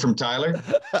surprised coming from Tyler?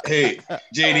 Hey,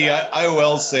 JD, I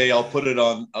will say, I'll put it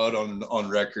on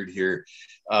record here.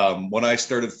 When I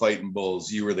started fighting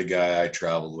bulls, you were the guy I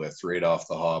traveled with right off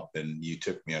the hop, and you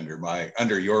took me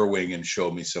under your wing and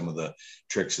showed me some of the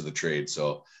tricks of the trade.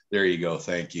 So there you go.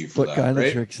 Thank you for that. What kind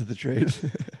of tricks of the trade?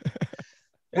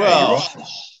 Well,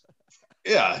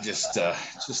 just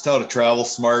how to travel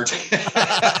smart.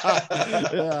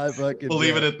 We'll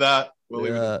leave it at that.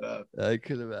 I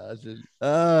could imagine.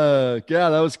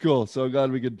 That was cool. So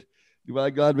glad we could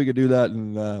do that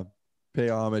and pay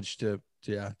homage to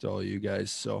all you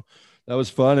guys. So that was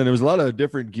fun, and there was a lot of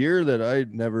different gear that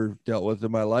I'd never dealt with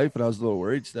in my life, and I was a little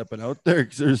worried stepping out there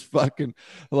because there's fucking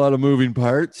a lot of moving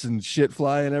parts and shit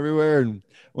flying everywhere. And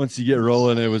once you get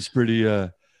rolling, it was pretty.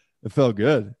 It felt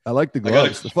good. I like the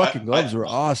gloves. The fucking gloves were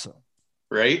awesome.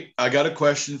 Right. I got a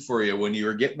question for you. When you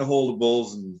were getting a hold of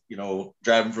bulls and, you know,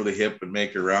 driving for the hip and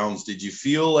making rounds, did you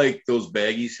feel like those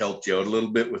baggies helped you out a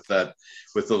little bit with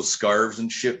those scarves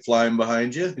and shit flying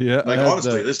behind you? Yeah. Like,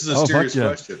 honestly, this is a serious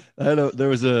question. There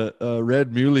was a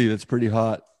red muley that's pretty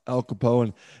hot Al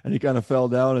Capone, and he kind of fell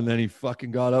down, and then he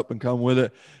fucking got up and come with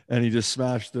it, and he just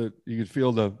smashed the. You could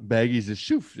feel the baggies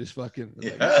just fucking.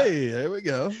 Yeah. Like, hey, there we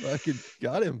go. Fucking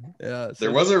got him. Yeah.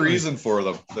 There was a reason for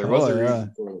them. There was a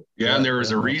reason for them. Yeah, and there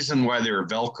was a reason why they were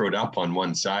velcroed up on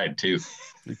one side too.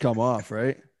 They come off,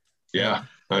 right? Yeah,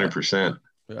 100%.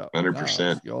 Yeah,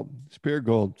 100%. It's pure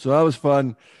gold. So that was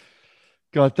fun.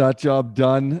 Got that job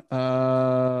done.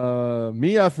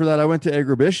 Me after that, I went to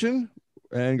Agribition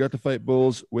and got to fight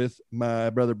bulls with my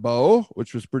brother Bo,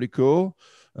 which was pretty cool.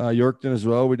 Yorkton as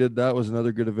well. We did that. It was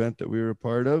another good event that we were a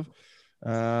part of.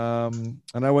 And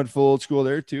I went full old school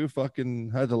there too.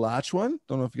 Fucking had the latch one.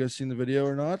 Don't know if you guys seen the video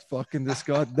or not. Fucking just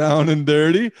got down and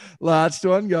dirty. Latched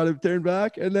one, got him turned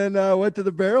back, and then went to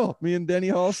the barrel. Me and Denny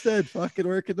Halstead fucking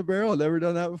working the barrel. Never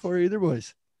done that before either,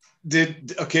 boys.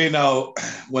 Now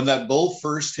when that bull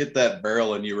first hit that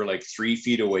barrel and you were like 3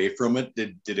 feet away from it,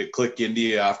 did it click into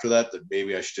you after that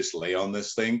maybe I should just lay on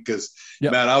this thing? Because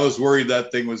man, I was worried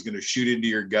that thing was going to shoot into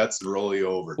your guts and roll you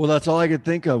over. Well, that's all I could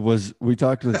think of was we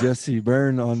talked with Jesse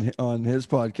Byrne on his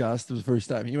podcast. It was the first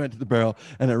time he went to the barrel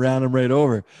and it ran him right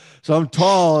over. So I'm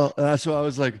tall, and that's why I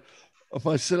was like, if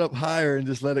I sit up higher and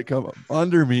just let it come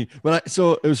under me.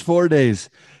 So it was 4 days.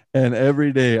 And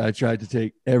every day I tried to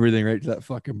take everything right to that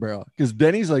fucking barrel, because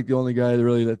Denny's like the only guy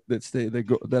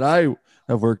that I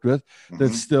have worked with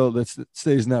that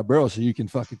stays in that barrel, so you can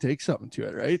fucking take something to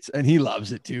it, right? And he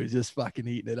loves it too, just fucking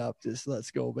eating it up, just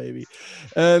let's go, baby.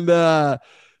 And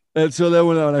so then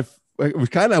when it was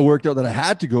kind of worked out that I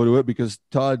had to go to it because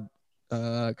Todd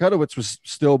Kudowitz was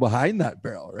still behind that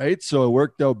barrel, right? So it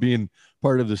worked out being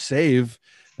part of the save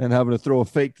and having to throw a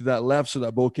fake to that left so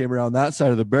that bull came around that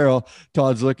side of the barrel.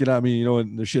 Todd's looking at me,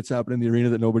 and the shit's happening in the arena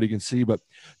that nobody can see, but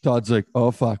Todd's like, oh,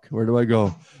 fuck, where do I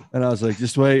go? And I was like,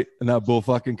 just wait. And that bull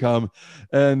fucking come.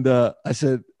 And I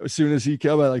said, as soon as he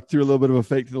came, I threw a little bit of a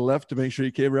fake to the left to make sure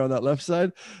he came around that left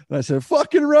side. And I said,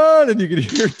 fucking run. And you could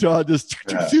hear Todd just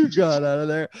got out of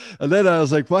there. And then I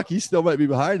was like, fuck, he still might be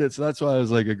behind it. So that's why I was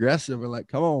like aggressive and like,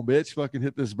 come on, bitch, fucking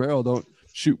hit this barrel. Don't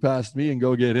shoot past me and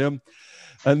go get him.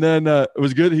 And then it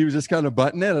was good. He was just kind of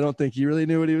butting it. I don't think he really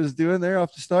knew what he was doing there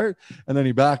off the start. And then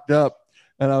he backed up,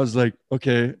 and I was like,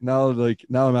 okay, now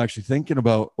I'm actually thinking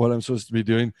about what I'm supposed to be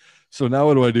doing. So now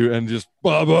what do I do? And just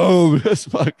boom, just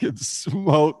fucking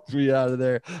smoked me out of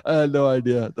there. I had no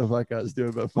idea what the fuck I was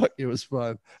doing, but fuck, it was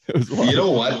fun. It was fun. You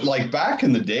know what? Like back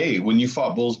in the day when you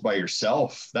fought bulls by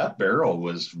yourself, that barrel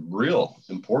was real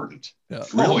important. Yeah.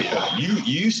 Really. Yeah. You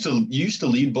used to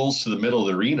lead bulls to the middle of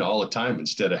the arena all the time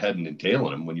instead of heading and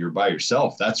tailing them when you were by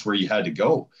yourself. That's where you had to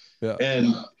go. Yeah.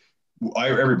 And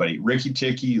everybody, Ricky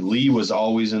Ticky, Lee was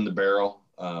always in the barrel.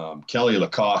 Kelly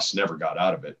Lacoste never got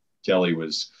out of it. Kelly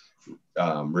was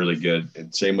really good.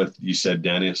 And same with, you said,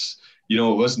 Dennis. It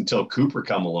wasn't until Cooper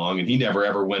come along and he never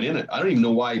ever went in it. I don't even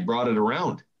know why he brought it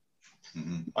around.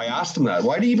 Mm-hmm. I asked him that.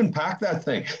 Why do you even pack that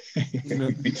thing?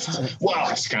 Well,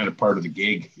 it's kind of part of the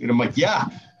gig. And I'm like, yeah,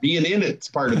 being in it's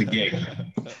part of the gig.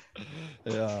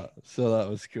 Yeah, so that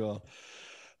was cool.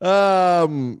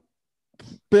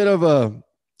 Bit of a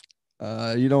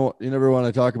you never want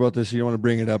to talk about this, you don't want to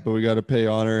bring it up, but we got to pay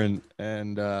honor. And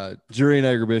during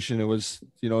Agribition, it was,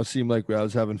 it seemed like I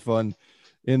was having fun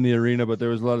in the arena, but there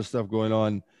was a lot of stuff going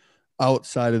on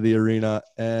outside of the arena.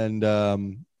 And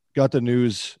got the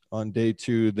news on day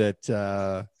 2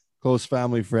 that close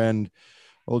family friend,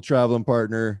 old traveling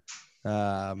partner,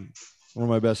 one of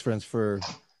my best friends for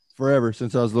forever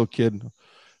since I was a little kid,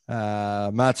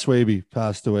 Matt Swaby,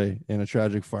 passed away in a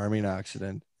tragic farming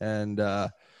accident. And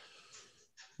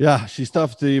yeah, she's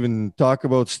tough to even talk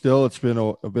about still. It's been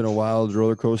a wild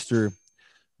roller coaster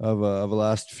of a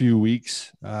last few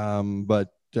weeks. But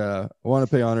I want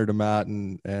to pay honor to Matt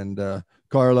and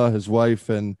Carla, his wife,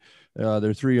 and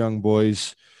their 3 young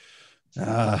boys,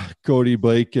 Cody,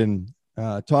 Blake, and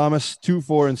Thomas, 2,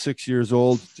 4, and 6 years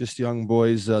old, just young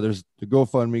boys. There's the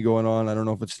GoFundMe going on. I don't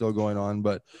know if it's still going on,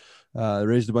 but they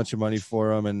raised a bunch of money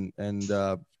for them, and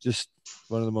just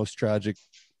one of the most tragic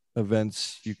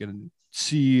events you can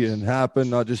see and happen,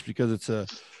 not just because it's a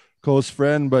close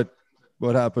friend, but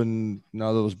what happened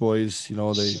now, those boys,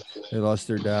 they lost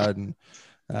their dad, and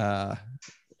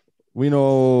we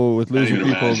know with losing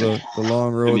people the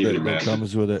long road that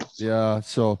comes with it. Yeah.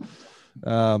 So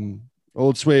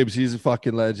old Swabes, he's a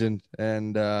fucking legend,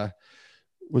 and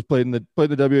was played in the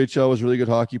WHL, was a really good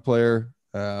hockey player.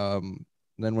 Then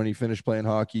when he finished playing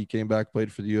hockey, came back,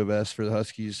 played for the U of S for the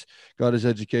Huskies, got his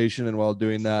education, and while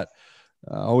doing that,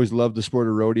 always loved the sport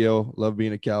of rodeo, loved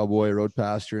being a cowboy, rode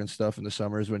pasture and stuff in the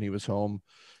summers when he was home,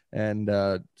 and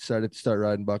decided to start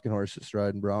riding bucking horses,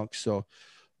 riding broncs. So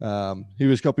he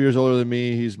was a couple years older than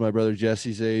me. He's my brother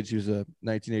Jesse's age. He was a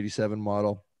 1987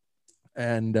 model.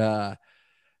 and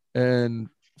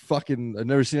fucking, I've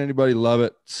never seen anybody love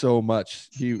it so much.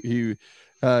 He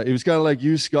was kind of like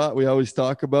you, Scott. We always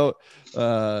talk about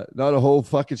not a whole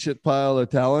fucking shit pile of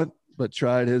talent, but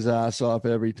tried his ass off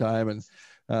every time.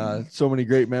 And so many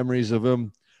great memories of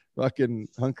him fucking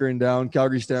hunkering down.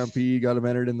 Calgary Stampede, got him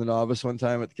entered in the novice one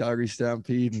time at the Calgary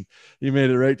Stampede, and he made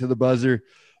it right to the buzzer.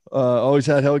 Always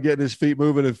had hell getting his feet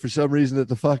moving, and for some reason at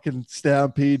the fucking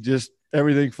Stampede, just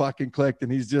everything fucking clicked,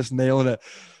 and he's just nailing it.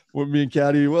 When me and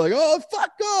Caddy were like, "Oh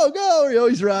fuck, go!" You know,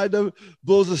 he's riding him,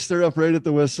 blows the stirrup right at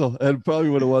the whistle, and probably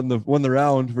would have won the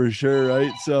round for sure,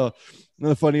 right? So,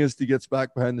 the funniest, he gets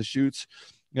back behind the chutes,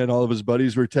 and all of his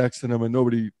buddies were texting him, and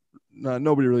nobody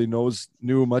really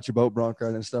knew much about Bronk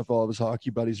riding and stuff. All of his hockey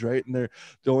buddies, right? And they're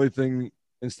the only thing.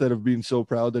 Instead of being so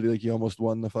proud that he almost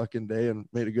won the fucking day and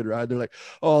made a good ride, they're like,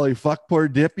 "Holy fuck, poor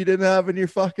dip you didn't have in your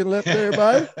fucking lip there,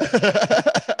 bud."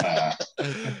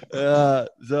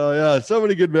 So yeah, so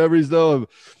many good memories though of,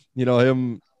 you know,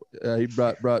 him. He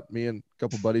brought me and a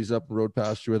couple buddies up and rode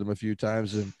pasture with him a few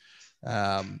times, and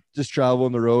just travel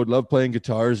on the road. Love playing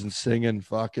guitars and singing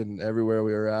fucking everywhere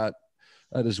we were at.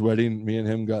 At his wedding, me and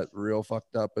him got real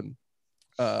fucked up and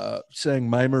sang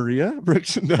My Maria,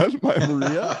 Brooks and Dunn, My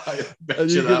Maria. I bet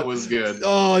you that was good.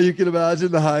 Oh, you can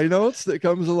imagine the high notes that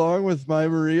comes along with My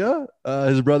Maria.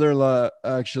 His brother-in-law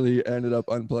actually ended up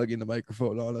unplugging the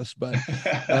microphone on us, but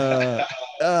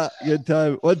good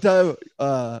time. One time,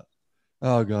 oh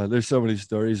God, there's so many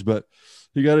stories, but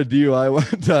he got a DUI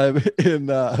one time in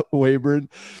Weyburn,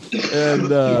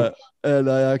 and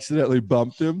I accidentally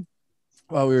bumped him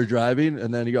while we were driving,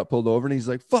 and then he got pulled over, and he's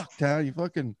like, "Fuck, Tan, you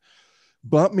fucking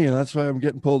bumped me, and that's why I'm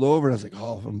getting pulled over." And I was like,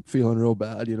 "Oh, I'm feeling real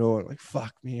bad, you know." And like,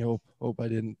 "Fuck me, hope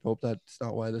that's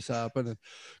not why this happened." And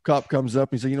cop comes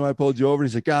up, and he's like, "You know, I pulled you over." And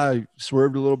he's like, "I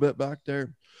swerved a little bit back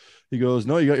there." He goes,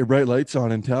 "No, you got your bright lights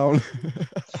on in town."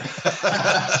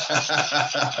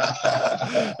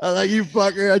 I'm like, "You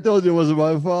fucker, I told you it wasn't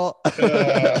my fault."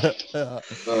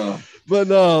 But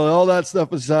no, all that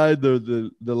stuff aside,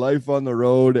 the life on the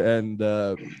road and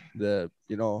the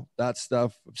you know, that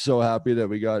stuff, I'm so happy that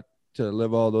we got to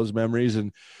live all those memories,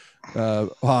 and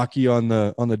hockey on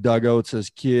the dugouts as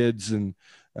kids, and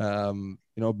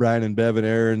you know, Brian and Bev and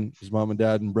Aaron, his mom and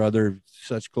dad and brother,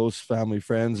 such close family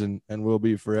friends, and will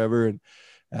be forever. And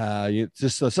it's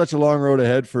just such a long road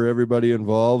ahead for everybody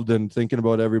involved, and thinking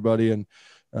about everybody, and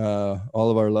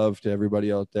all of our love to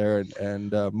everybody out there.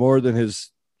 And more than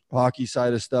his hockey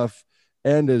side of stuff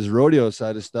and his rodeo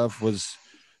side of stuff was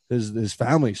his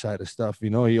family side of stuff. You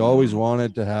know, he always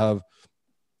wanted to have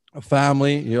a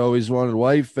family. He always wanted a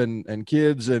wife and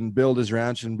kids, and build his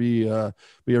ranch and be a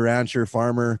rancher,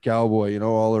 farmer, cowboy, you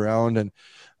know, all around. And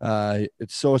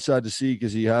it's so sad to see,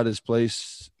 because he had his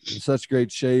place in such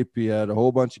great shape. He had a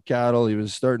whole bunch of cattle. He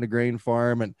was starting a grain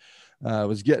farm, and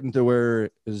was getting to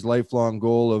where his lifelong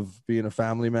goal of being a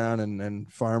family man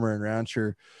and farmer and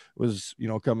rancher was, you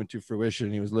know, coming to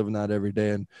fruition. He was living that every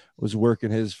day and was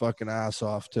working his fucking ass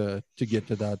off to get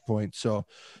to that point. So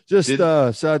just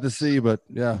sad to see, but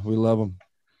yeah, we love him.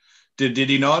 Did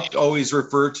he not always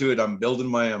refer to it? I'm building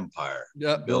my empire.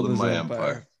 Yeah. Building my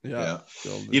empire. Yeah.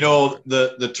 You know,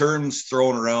 the terms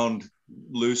thrown around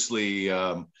loosely,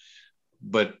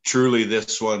 but truly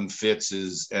this one fits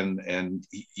and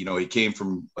you know, he came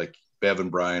from, like, Bev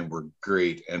and Brian were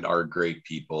great and are great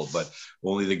people, but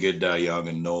only the good die young,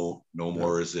 and no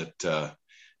more is it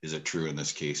true in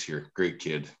this case here. Great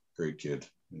kid,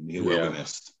 and he will be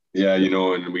missed. Yeah, you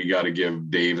know, and we got to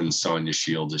give Dave and Sonia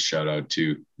Shields a shout out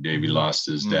too. Davey lost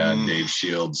his dad, Dave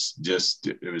Shields.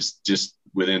 It was just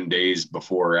within days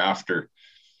before or after,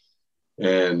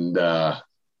 and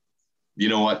you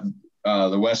know what?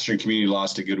 The Western community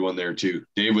lost a good one there too.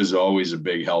 Dave was always a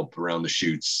big help around the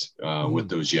chutes with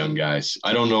those young guys.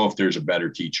 I don't know if there's a better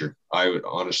teacher. I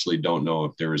honestly don't know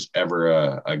if there was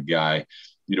ever a guy,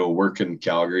 you know, working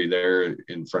Calgary there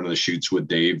in front of the chutes with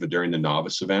Dave during the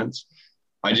novice events.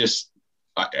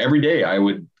 Every day I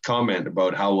would comment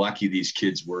about how lucky these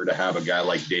kids were to have a guy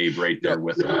like Dave right there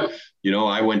with them. You know,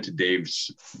 I went to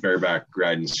Dave's bareback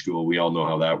riding school. We all know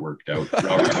how that worked out.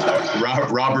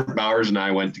 Robert Bowers and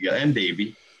I went together, and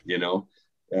Davey, you know,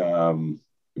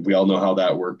 we all know how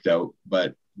that worked out.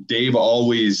 But Dave I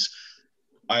always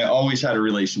had a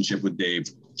relationship with Dave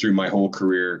through my whole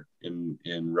career in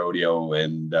rodeo.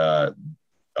 And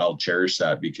I'll cherish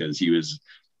that, because he was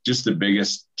just the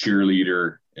biggest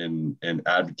cheerleader and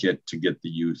advocate to get the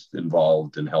youth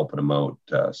involved and helping them out.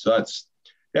 So it's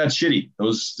shitty.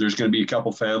 There's going to be a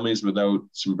couple families without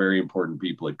some very important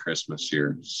people at Christmas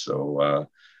here. So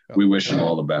we wish them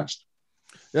all the best.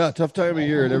 Yeah. Tough time of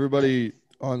year. And everybody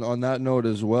on that note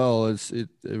as well,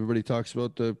 everybody talks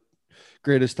about the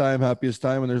greatest time, happiest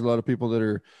time. And there's a lot of people that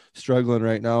are struggling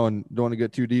right now and don't want to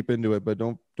get too deep into it, but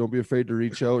don't be afraid to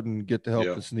reach out and get the help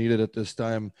that's needed at this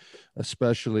time,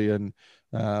 especially. And,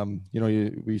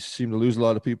 we seem to lose a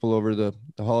lot of people over the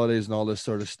holidays and all this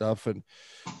sort of stuff. And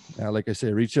like I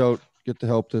say, reach out, get the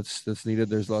help that's needed.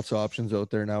 There's lots of options out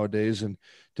there nowadays, and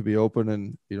to be open,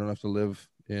 and you don't have to live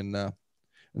in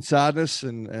sadness,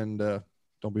 and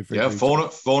don't be afraid. Yeah.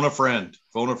 Phone a friend,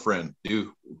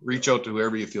 do reach out to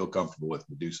whoever you feel comfortable with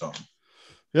to do something.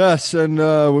 Yes. And,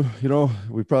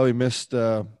 we probably missed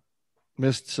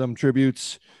some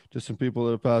tributes to some people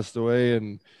that have passed away,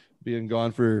 and being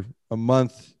gone for a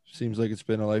month seems like it's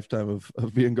been a lifetime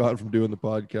of being gone from doing the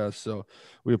podcast. So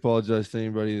we apologize to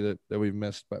anybody that we've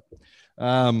missed, but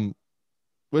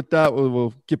with that,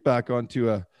 we'll get back onto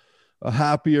a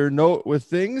happier note with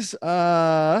things.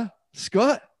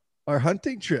 Scott, our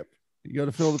hunting trip, you got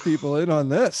to fill the people in on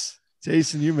this.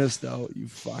 Jason, you missed out. You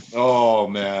fuck. Oh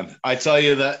man, I tell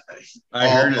you that. I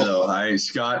heard it though.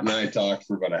 Scott and I talked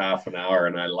for about a half an hour,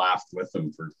 and I laughed with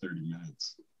him for 30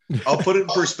 minutes. I'll put it in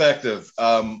perspective.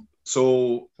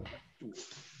 So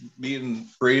me and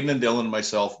Braden and Dylan and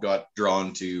myself got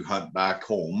drawn to hunt back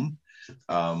home,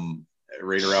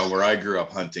 right around where I grew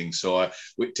up hunting. So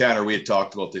Tanner, we had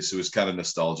talked about this. It was kind of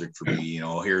nostalgic for me.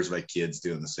 Here's my kids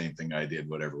doing the same thing I did,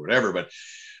 whatever. But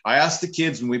I asked the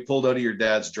kids when we pulled out of your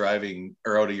dad's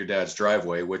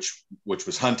driveway, which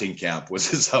was hunting camp, was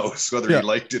his house, whether he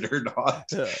liked it or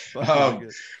not.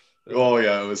 Oh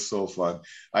yeah, it was so fun.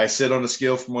 I said, on a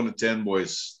scale from 1 to 10,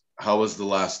 boys, how was the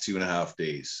last 2.5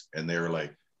 days? And they were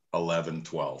like 11,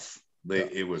 12.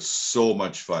 It was so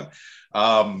much fun.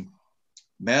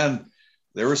 Man,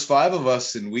 there was 5 of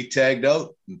us, and we tagged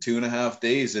out in 2.5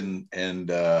 days.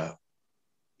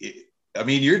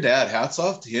 Your dad, hats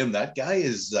off to him. That guy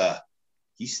is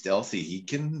he's stealthy. He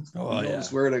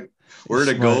knows where to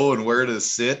go and where to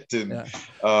sit, and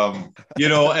and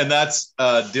that's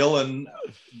Dylan.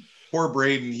 Poor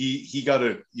Braden, he got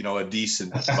a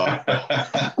decent spot.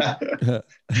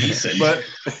 Decent. But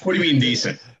what do you mean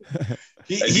decent?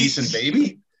 Decent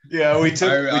baby? Yeah,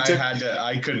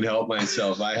 I couldn't help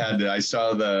myself. I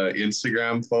saw the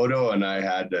Instagram photo, and I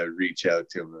had to reach out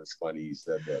to him. It was funny he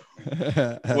said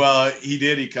that. Well, he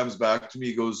did. He comes back to me.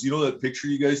 He goes, that picture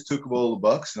you guys took of all the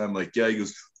bucks? And I'm like, yeah. He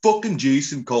goes, fucking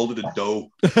Jason called it a doe.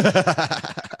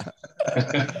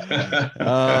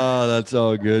 Oh, that's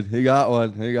all good. He got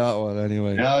one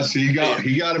anyway. Yeah, so he got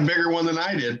a bigger one than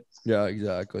I did. Yeah,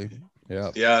 exactly.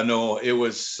 Yeah, no, it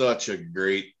was such a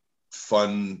great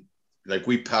fun. Like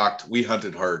we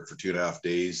hunted hard for 2.5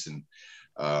 days, and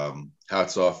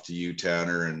hats off to you,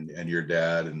 Tanner, and your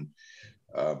dad. And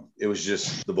it was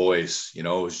just the boys, it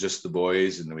was just the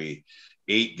boys, and we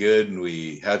ate good, and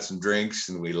we had some drinks,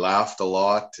 and we laughed a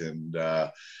lot, and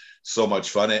so much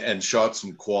fun, and shot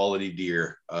some quality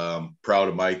deer. Proud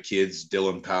of my kids.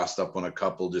 Dylan passed up on a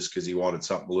couple just because he wanted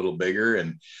something a little bigger,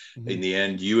 and in the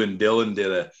end, you and Dylan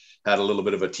had a little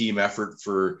bit of a team effort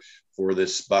for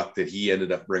this buck that he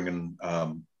ended up bringing,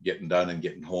 getting done and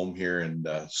getting home here, and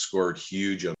scored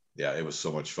huge. Yeah, it was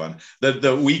so much fun.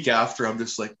 The week after, I'm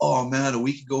just like, oh man, a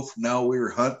week ago from now we were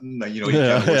hunting. You kind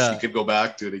of wish you could go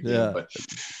back to it again, but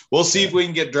we'll see if we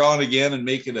can get drawn again and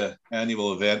make it an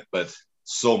annual event. But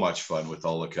so much fun with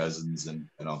all the cousins and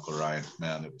Uncle Ryan.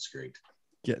 Man, it was great.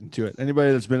 Getting to it.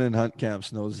 Anybody that's been in hunt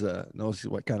camps knows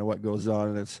what goes on,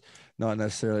 and it's not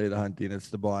necessarily the hunting, it's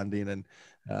the bonding and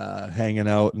hanging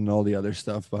out and all the other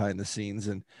stuff behind the scenes.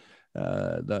 And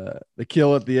the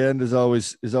kill at the end is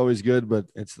always good, but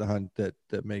it's the hunt that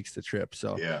makes the trip.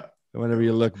 So yeah, whenever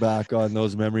you look back on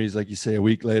those memories, like you say, a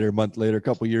week later, a month later, a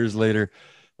couple years later,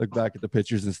 look back at the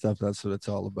pictures and stuff. That's what it's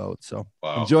all about. So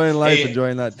enjoying life,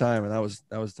 enjoying that time. And that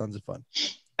was tons of fun.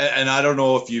 And I don't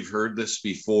know if you've heard this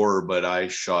before, but I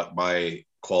shot my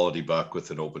quality buck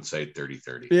with an open sight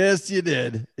 30-30. Yes, you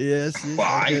did. Yes. Well,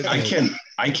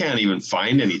 I can't even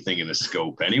find anything in a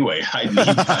scope anyway. I need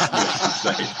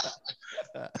that.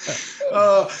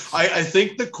 I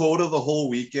think the quote of the whole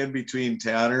weekend between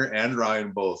Tanner and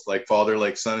Ryan, both like father,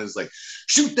 like son, is like,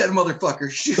 shoot that motherfucker,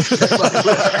 shoot that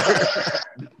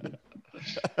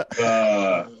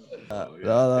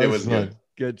motherfucker. It was fun.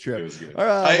 Good trip. It was good. All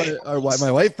right,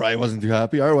 my wife probably wasn't too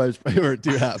happy. Our wives probably weren't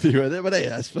too happy with it, but hey,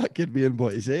 that's fucking being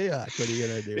boys. Hey, what are you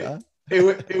gonna do? Huh?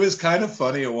 It was kind of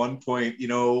funny at one point.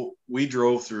 We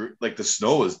drove through, like, the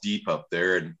snow was deep up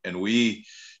there, and we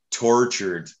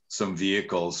tortured some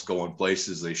vehicles going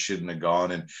places they shouldn't have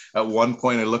gone. And at one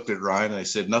point I looked at Ryan and I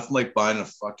said, nothing like buying a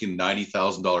fucking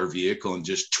 $90,000 vehicle and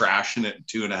just trashing it in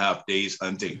 2.5 days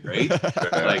hunting, right?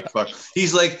 Like, fuck.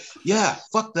 He's like, yeah,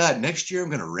 fuck that. Next year I'm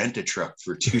going to rent a truck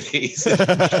for 2 days.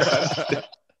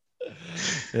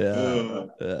 Yeah.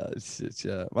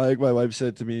 Yeah. Like my wife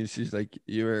said to me, she's like,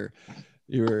 you were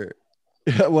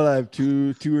well, I have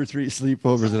two or three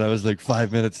sleepovers, and I was like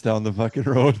 5 minutes down the fucking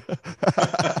road.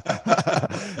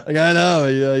 Like, I know,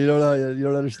 you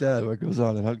don't understand what goes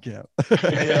on in hunt camp.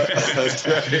 That's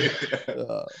right.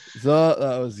 So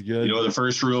that was good. You know the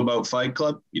first rule about Fight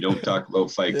Club? You don't talk about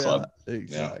Fight Club.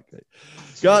 Exactly.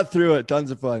 Yeah. Got through it.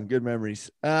 Tons of fun. Good memories.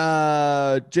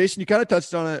 Jason, you kind of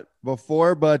touched on it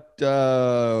before, but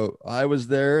I was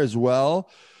there as well.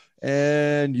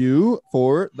 And you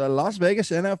for the Las Vegas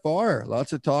NFR.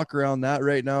 Lots of talk around that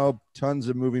right now. Tons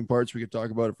of moving parts. We could talk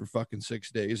about it for fucking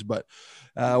 6 days. But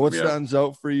what stands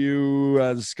out for you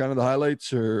as kind of the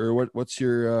highlights, or what's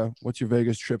your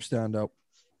Vegas trip stand out?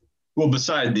 Well,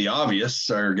 beside the obvious,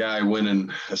 our guy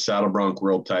winning a Saddle Bronc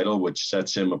world title, which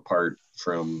sets him apart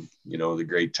from, the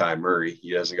great Ty Murray.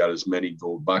 He hasn't got as many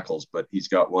gold buckles, but he's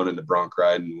got one in the bronc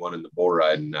riding, one in the bull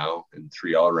riding now, and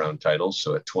 3 all-around titles.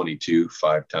 So at 22,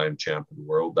 5-time champ of the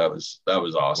world. That was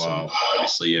awesome. Wow.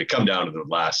 Obviously, it come down to the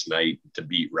last night to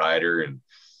beat Ryder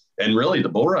and really the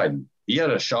bull riding. He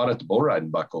had a shot at the bull riding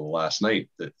buckle last night.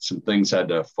 That some things had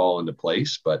to fall into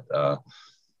place, but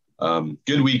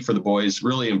good week for the boys.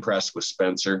 Really impressed with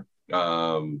Spencer.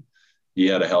 He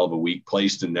had a hell of a week,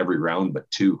 placed in every round but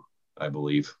 2, I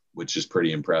believe, which is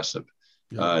pretty impressive.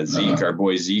 Zeke, our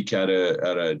boy Zeke, had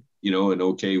an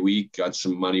okay week, got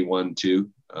some money won too.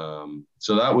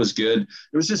 So that was good.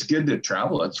 It was just good to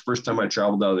travel. That's the first time I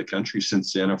traveled out of the country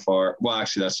since the NFR. Well,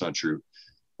 actually, that's not true.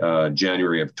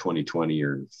 January of 2020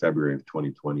 or February of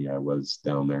 2020, I was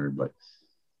down there. But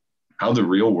how the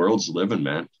real world's living,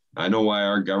 man. I know why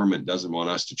our government doesn't want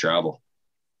us to travel.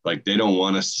 Like, they don't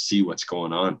want us to see what's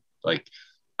going on. Like,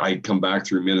 I come back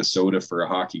through Minnesota for a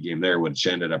hockey game there, which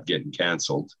ended up getting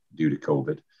canceled due to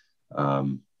COVID.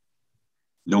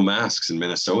 No masks in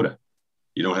Minnesota.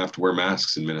 You don't have to wear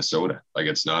masks in Minnesota. Like,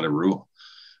 it's not a rule.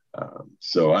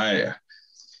 So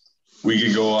we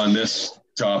could go on this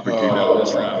topic and down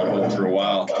this rabbit hole for a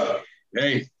while.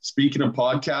 Hey, speaking of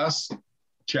podcasts,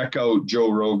 check out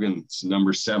Joe Rogan's number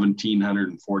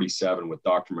 1747 with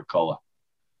Dr. McCullough.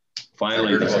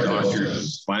 Finally,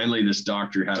 this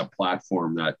doctor had a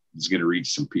platform that is going to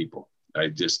reach some people.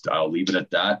 I'll leave it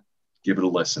at that. Give it a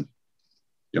listen.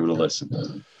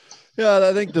 Yeah,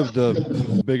 I think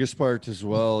the biggest part as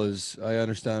well is I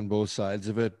understand both sides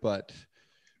of it, but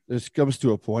this comes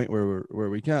to a point where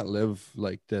we can't live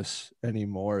like this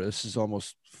anymore. This is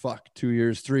almost 2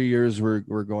 years, 3 years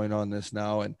we're going on this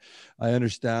now, and I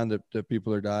understand that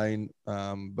people are dying,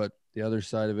 but the other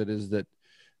side of it is that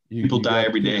people die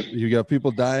every day. You got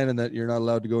people dying and that you're not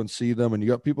allowed to go and see them, and you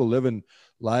got people living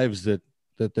lives that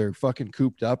they're fucking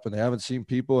cooped up and they haven't seen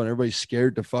people, and everybody's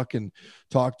scared to fucking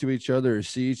talk to each other or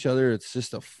see each other. It's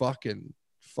just a fucking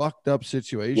fucked up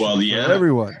situation. Well, for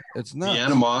everyone, it's nuts. The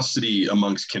animosity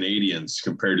amongst Canadians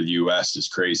compared to the US is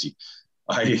crazy.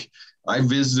 I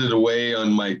visited away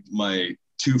on my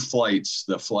 2 flights,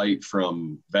 the flight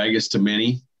from Vegas to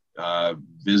Minnie,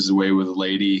 visited away with a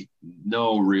lady.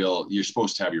 You're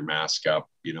supposed to have your mask up,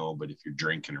 but if you're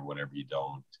drinking or whatever, you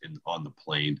don't on the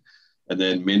plane. And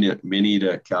then Minnie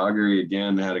to Calgary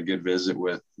again, had a good visit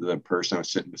with the person I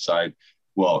was sitting beside.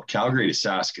 Well, Calgary to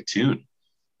Saskatoon,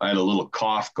 I had a little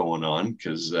cough going on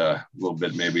because a little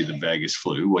bit maybe the Vegas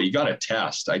flu. Well, you got to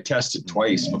test. I tested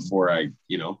twice before I,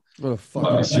 what a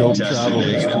fucking joke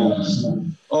travel.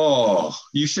 Oh,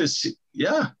 you should see.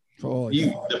 Yeah. Oh,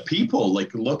 the people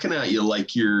like looking at you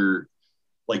like you're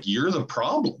the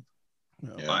problem.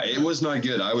 Yeah. It was not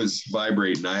good. I was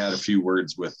vibrating. I had a few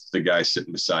words with the guy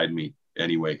sitting beside me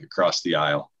anyway, across the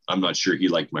aisle. I'm not sure he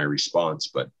liked my response,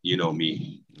 but you know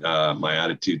me, my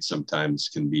attitude sometimes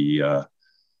can be,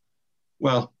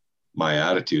 my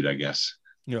attitude, I guess.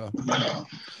 Yeah.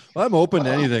 I'm open to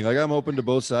anything. Like, I'm open to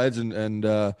both sides and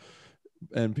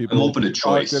people I'm open to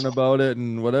choice talking about it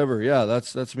and whatever. Yeah,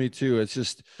 that's me too. It's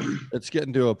just, it's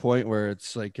getting to a point where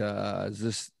it's like,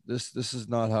 this is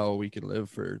not how we can live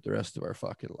for the rest of our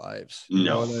fucking lives. You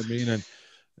know what I mean? And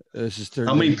it's just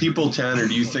how many people, Tanner,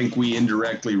 do you think we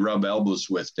indirectly rub elbows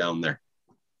with down there?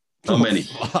 How many?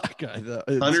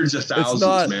 Hundreds of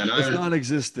thousands, man. It's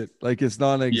non-existent. Like, it's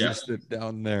non-existent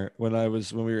down there when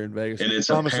we were in Vegas. And it's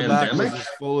Thomas a pandemic. As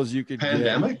full as you could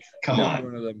pandemic? Get. Come on.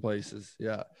 One of them places.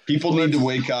 Yeah. People need to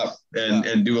wake up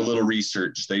and do a little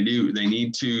research. They do. They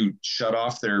need to shut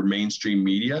off their mainstream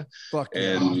media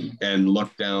and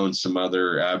look down some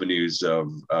other avenues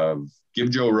of give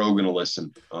Joe Rogan a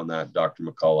listen on that, Dr.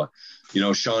 McCullough.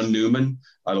 Sean Newman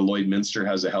out of Lloydminster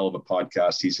has a hell of a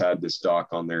podcast. He's had this doc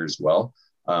on there as well.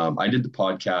 I did the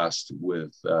podcast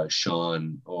with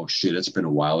Sean. Oh shit, it's been a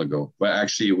while ago. But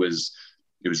actually it was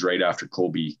it was right after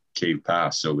Colby Cave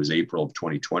passed. So it was April of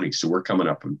 2020. So we're coming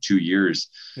up in 2 years.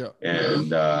 Yeah.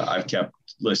 And I've kept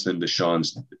listening to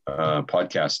Sean's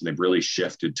podcast, and they've really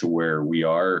shifted to where we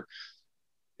are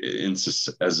as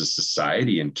a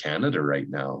society in Canada right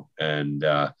now. And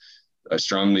I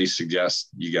strongly suggest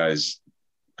you guys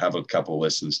have a couple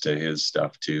listens to his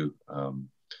stuff too.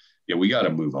 We got to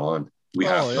move on. We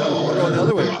have to. We're going the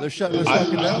other way. They're shutting us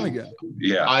fucking down again.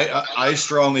 Yeah. I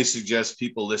strongly suggest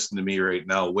people listen to me right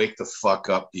now. Wake the fuck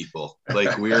up, people.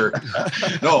 Like we're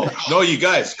no, you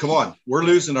guys, come on. We're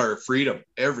losing our freedom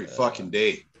every fucking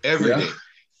day. Every day.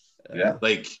 Yeah.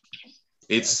 Like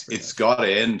it's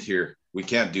gotta end here. We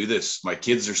can't do this. My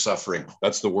kids are suffering.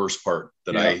 That's the worst part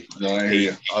that I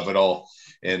hate of it all.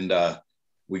 And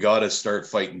we got to start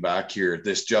fighting back here.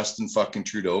 This Justin fucking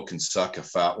Trudeau can suck a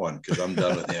fat one, because I'm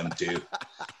done with him too.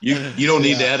 You don't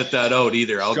need to edit that out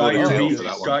either. I'll Scott, go to jail for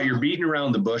that one. Scott, you're beating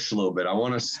around the bush a little bit. I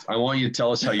want you to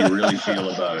tell us how you really feel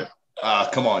about it.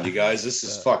 Come on, you guys. This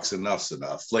is enough's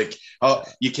enough. Like,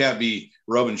 you can't be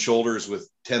rubbing shoulders with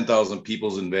 10,000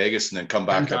 people in Vegas and then come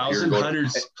back 10, up here.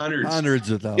 Hundreds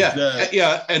of thousands.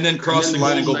 Yeah. And then cross the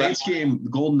line and go back. The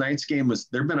Golden Knights game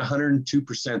they've been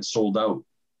 102% sold out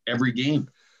every game.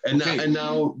 And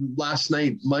now last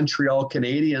night, Montreal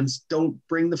Canadiens don't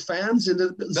bring the fans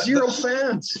into zero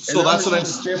fans. So that's what I'm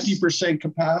 50%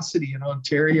 capacity in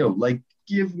Ontario. Like,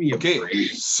 give me a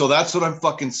break. So that's what I'm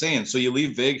fucking saying. So you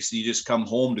leave Vegas, you just come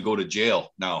home to go to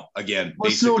jail now again.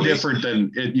 Well, it's no different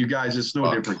than you guys. It's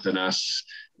no different than us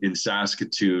in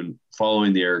Saskatoon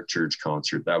following the Eric Church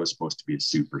concert. That was supposed to be a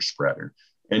super spreader.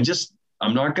 And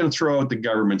I'm not going to throw out the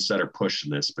governments that are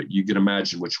pushing this, but you can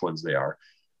imagine which ones they are.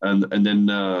 And then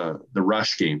the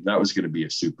Rush game, that was going to be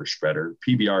a super spreader.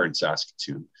 PBR in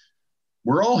Saskatoon.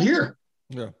 We're all here.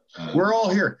 Yeah. We're all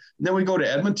here. And then we go to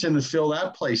Edmonton and fill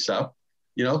that place up.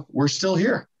 We're still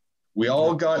here. We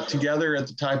all got together at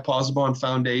the Ty Posabon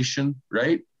Foundation,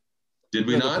 right? Did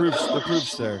we not? The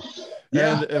proof's there.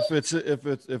 Yeah. And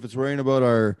if it's worrying about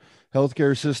our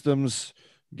healthcare systems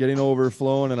getting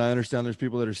overflown, and I understand there's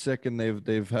people that are sick and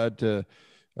they've had to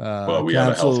we cancel.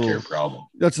 have a healthcare problem.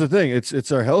 That's the thing.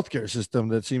 It's our healthcare system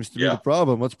that seems to be the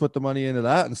problem. Let's put the money into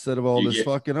that instead of all this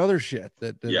fucking other shit.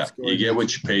 You get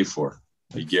what you pay for.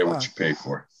 You get what you pay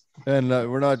for. And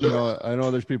we're not, I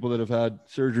know there's people that have had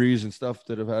surgeries and stuff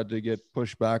that have had to get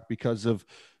pushed back because of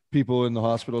people in the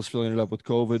hospitals filling it up with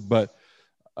COVID, but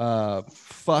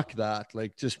fuck that.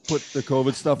 Like, just put the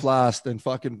COVID stuff last and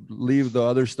fucking leave the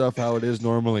other stuff how it is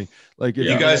normally. Like,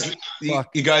 you guys,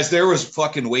 there was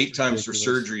fucking wait times for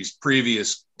surgeries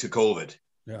previous to COVID.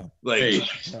 Yeah. Like,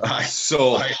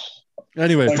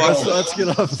 anyway, let's get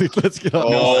off. Let's get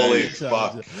off. Holy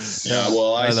fuck. Yeah.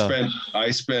 Well, I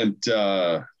spent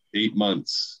 8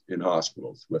 months in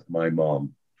hospitals with my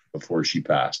mom before she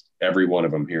passed. Every one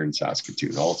of them here in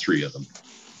Saskatoon, all 3 of them.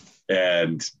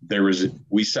 And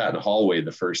we sat in a hallway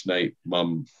the first night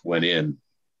Mom went in.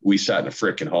 We sat in a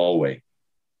frickin' hallway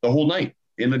the whole night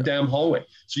in the damn hallway.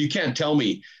 So you can't tell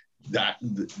me that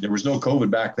there was no COVID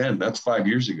back then. That's 5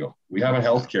 years ago. We have a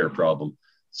healthcare problem.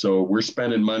 So we're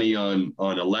spending money on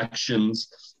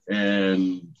elections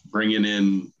and bringing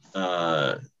in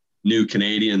new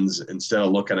Canadians instead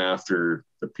of looking after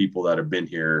the people that have been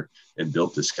here and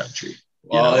built this country.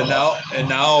 And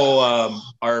now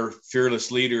our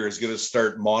fearless leader is going to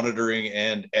start monitoring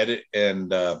and edit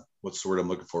and what's the word I'm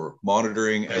looking for?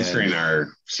 Monitoring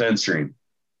censoring.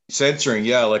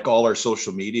 Yeah. Like all our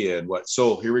social media and what.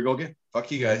 So here we go again.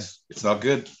 Fuck you guys. It's not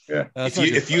good. Yeah.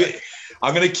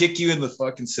 I'm going to kick you in the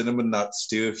fucking cinnamon nuts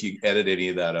too if you edit any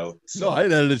of that out. So. No, I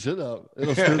edited shit out.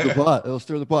 It'll stir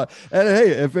the pot. And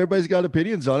hey, if everybody's got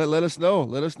opinions on it, let us know.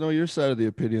 Let us know your side of the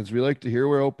opinions. We like to hear.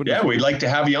 We're open. Yeah, we'd like to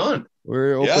have you on.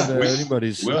 We're open to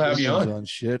anybody's. We'll have you on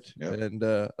shit. Yeah. And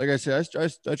like I said,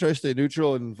 I try to stay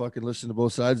neutral and fucking listen to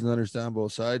both sides and understand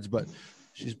both sides. But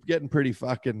she's getting pretty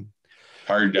fucking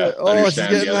hard to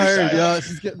understand. She's getting hard. Yeah,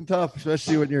 she's getting tough,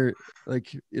 especially when you're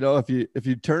like, if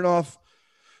you turn off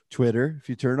Twitter, if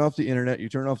you turn off the internet, you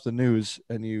turn off the news,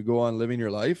 and you go on living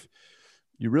your life,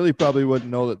 you really probably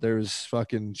wouldn't know that there's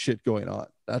fucking shit going on.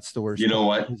 That's the worst. You know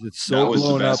what? It's so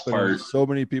blown up in so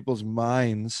many people's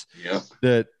minds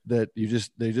that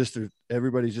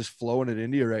everybody's just flowing it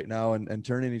into you right now and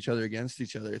turning each other against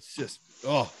each other. It's just,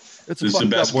 this is the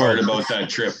best part about that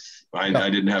trip. I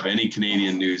didn't have any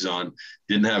Canadian news on,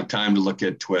 didn't have time to look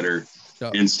at Twitter,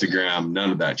 Instagram, none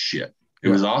of that shit. It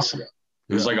was awesome.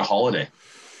 It was like a holiday.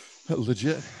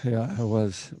 Legit. Yeah, it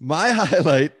was. My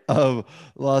highlight of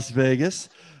Las Vegas.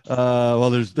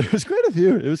 There's quite a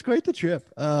few. It was quite the trip.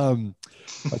 I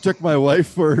took my wife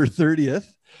for her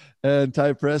 30th, And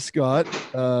Ty Prescott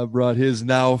brought his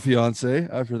now fiance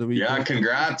after the weekend. Yeah,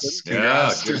 congrats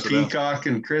to Peacock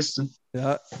and Kristen.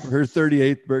 Yeah, for her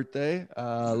 38th birthday.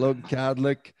 Logan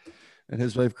Cadlick and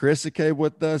his wife Carissa came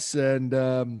with us,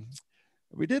 and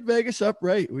we did Vegas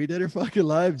upright. We did her fucking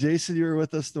live. Jason, you were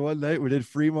with us the one night. We did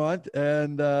Fremont,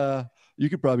 and you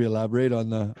could probably elaborate on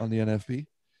the NFP.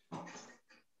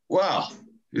 Wow,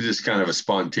 it's just kind of a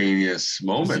spontaneous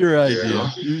moment. It's your idea. You know?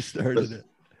 You started it.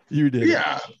 You did.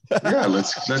 Yeah.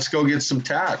 Let's go get some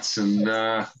tats. And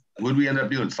what did we end up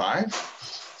doing? 5,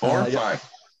 4, 5?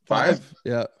 5?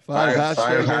 Yeah. 5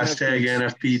 hashtag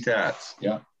NFP tats.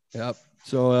 Yeah. Yep.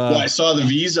 So I saw the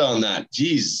Visa on that.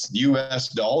 Geez, US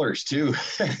dollars too.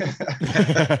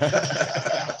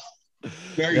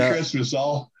 Merry Christmas,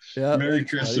 all. Yeah. Merry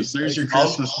Christmas. There's your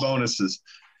Christmas bonuses.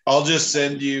 I'll just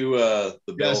send you the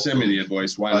bill. Yeah, send me the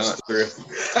invoice. Why not?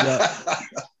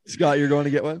 Scott, you're going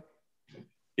to get one?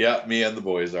 Yeah, me and the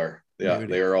boys are. Yeah,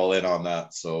 they are all in on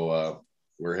that. So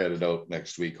we're headed out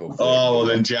next week. Hopefully. Oh, well,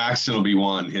 then Jackson will be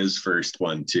his first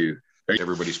one too.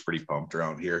 Everybody's pretty pumped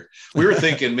around here. We were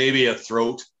thinking maybe a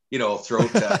throat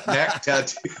neck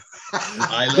tattoo.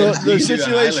 The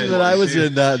situation that I was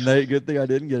in that night, good thing I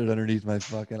didn't get it underneath my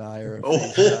fucking eye.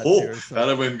 That'd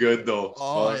have been good though.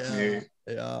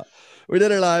 Yeah. We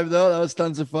did it live though. That was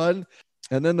tons of fun.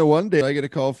 And then the one day I get a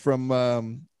call from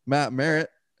Matt Merritt,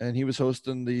 and he was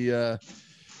hosting the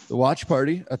watch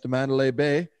party at the Mandalay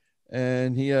Bay,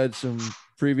 and he had some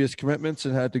previous commitments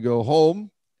and had to go home,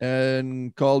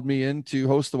 and called me in to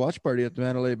host the watch party at the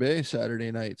Mandalay Bay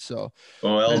Saturday night. So,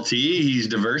 LT, he's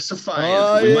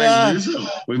diversifying.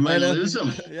 We might lose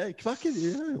him. Yeah,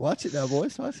 fucking watch it now,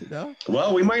 boys. Watch it now.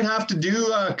 Well, we might have to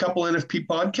do a couple NFP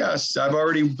podcasts. I've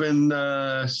already been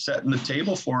setting the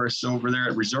table for us over there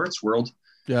at Resorts World.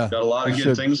 Yeah, got a lot of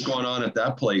good things going on at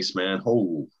that place, man.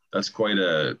 Oh, that's quite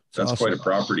a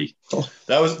property.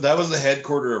 That was the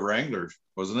headquarter of Wrangler,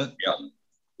 wasn't it?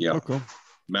 Yeah. Oh, cool.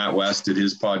 Matt West did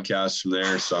his podcast from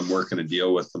there, so I'm working a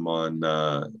deal with them on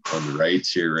the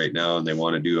rights here right now, and they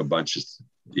want to do a bunch of.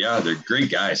 Yeah, they're great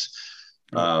guys.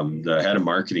 The head of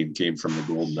marketing came from the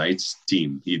Golden Knights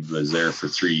team. He was there for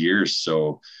 3 years,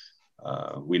 so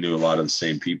we knew a lot of the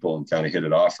same people and kind of hit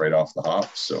it off right off the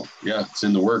hop. So yeah, it's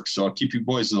in the works. So I'll keep you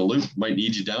boys in the loop. Might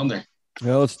need you down there.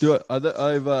 Yeah, let's do it. I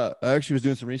actually was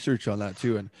doing some research on that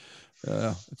too, and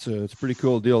it's a pretty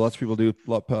cool deal. Lots of people do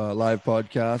live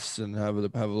podcasts and have a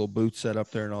little booth set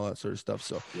up there and all that sort of stuff.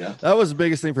 So yeah, that was the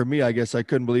biggest thing for me. I guess I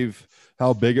couldn't believe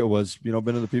how big it was. Been to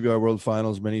the PBR World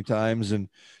Finals many times, and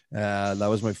that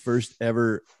was my first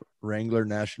ever Wrangler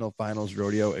National Finals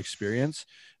rodeo experience,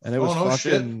 and it was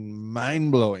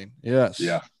mind blowing. Yes,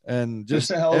 yeah, and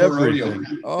just a hell of a rodeo.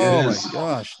 Oh my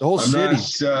gosh, the whole city.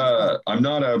 I'm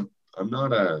not a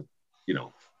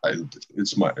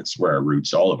it's where our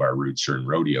roots, all of our roots are in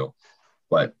rodeo,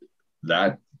 but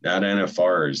that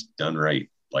NFR is done right,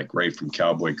 like right from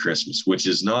Cowboy Christmas, which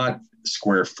is not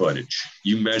square footage.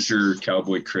 You measure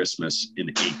Cowboy Christmas in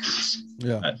acres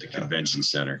at the convention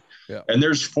center. Yeah. And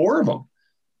there's 4 of them.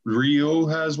 Rio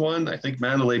has one. I think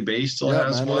Mandalay Bay still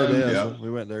has one. Yeah.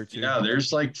 We went there too. Yeah.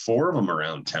 There's like 4 of them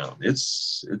around town.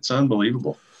 It's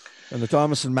unbelievable. And the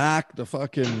Thomas and Mack, the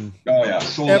fucking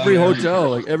every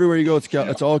hotel, like everywhere you go,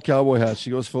 it's all cowboy hats. She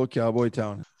goes full cowboy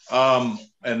town. And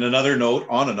another note,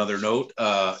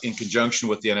 in conjunction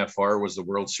with the NFR was the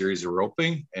World Series of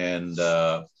Roping, and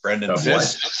Brendan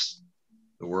Fisk,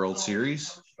 the World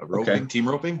Series of Roping, team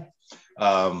roping.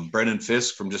 Brendan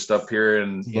Fisk from just up here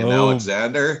in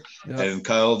Alexander, and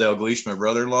Kyle Dalglish, my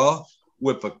brother-in-law,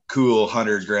 whip a cool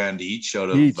 $100,000 each out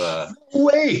of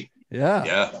way.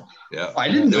 Yeah. I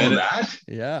didn't know that.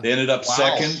 Yeah. They ended up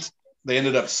second. They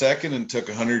ended up second and took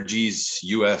 100 G's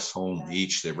US home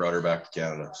each. They brought her back to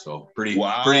Canada. So pretty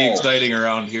exciting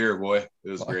around here, boy. It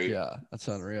was great. Yeah, that's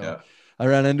unreal. Yeah. I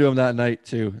ran into them that night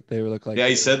too. They look like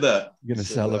he said that. Going to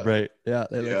celebrate. They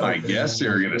look I guess they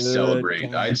were going to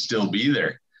celebrate. I'd still be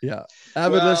there. Yeah.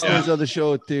 Avid listeners of the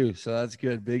show too. So that's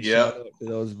good. Big shout out to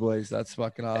those boys. That's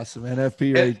fucking awesome.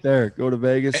 NFP right there. Go to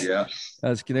Vegas. Yeah.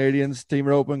 As Canadians, team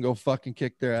roping, go fucking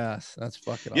kick their ass. That's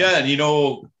fucking awesome. Yeah,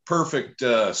 and perfect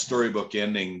storybook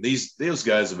ending. Those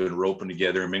guys have been roping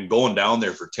together. I mean, going down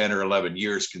there for 10 or 11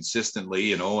 years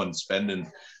consistently, and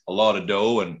spending a lot of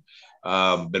dough, and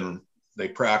they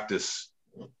practice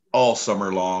all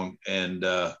summer long. And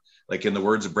like in the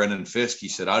words of Brendan Fisk, he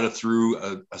said, I'd have threw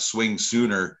a swing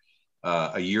sooner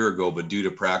a year ago, but due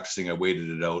to practicing, I waited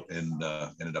it out and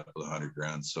ended up with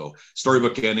 $100,000. So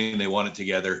storybook ending, they won it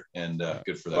together, and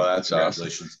good for them. Well, that's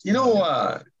congratulations.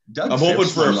 Awesome. Doug I'm hoping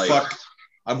for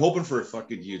I'm hoping for a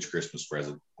fucking huge Christmas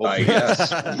present. I guess.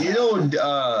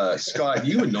 Scott,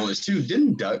 you would know this too.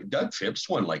 Didn't Doug Phipps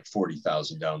won like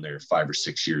 40,000 down there 5 or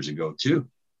 6 years ago too?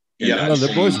 Yeah,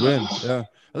 the boys win. Yeah.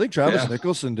 I think Travis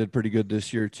Nicholson did pretty good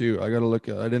this year too. I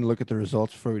didn't look at the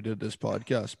results before we did this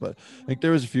podcast, but I think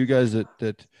there was a few guys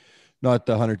that not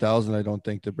the 100,000, I don't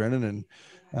think, that Brennan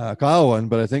and Kyle won,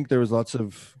 but I think there was lots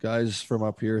of guys from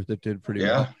up here that did pretty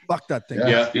well. Fuck that thing.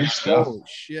 Yeah. Holy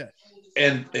shit.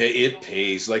 And it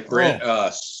pays. Like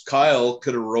Kyle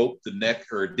could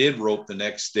have did rope the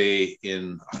next day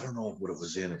in, I don't know what it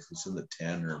was in, if it was in the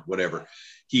 10 or whatever.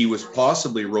 He was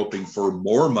possibly roping for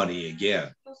more money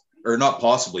again. Or not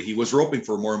possibly, he was roping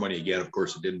for more money again. Of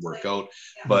course, it didn't work out.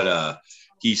 But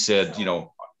he said,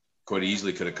 quite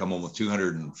easily could have come home with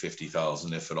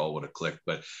 250,000 if it all would have clicked.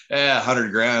 But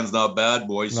 100 grand's not bad,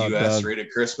 boys. Not US bad. rate at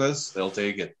Christmas, they'll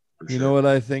take it. You know what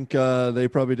I think they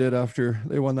probably did after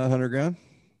they won that 100 grand?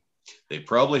 They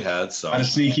probably had some. A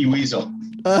sneaky weasel.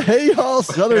 Hey, y'all,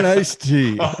 Southern Iced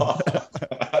Tea.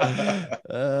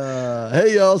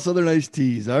 Hey, y'all, Southern Iced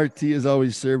Teas. Our tea is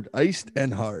always served iced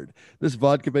and hard. This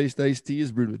vodka-based iced tea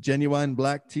is brewed with genuine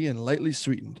black tea and lightly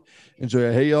sweetened. Enjoy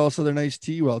a Hey, y'all, Southern Iced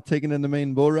Tea while taking in the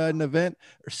main bull riding event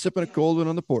or sipping a cold one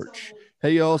on the porch.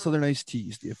 Hey, y'all, Southern Iced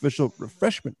Teas, the official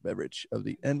refreshment beverage of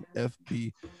the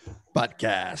NFP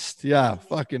podcast. Yeah,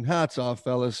 fucking hats off,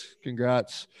 fellas.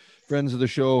 Congrats. Friends of the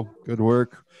show, good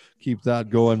work. Keep that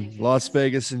going. Las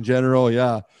Vegas in general,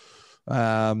 yeah.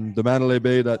 The Mandalay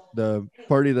Bay, that the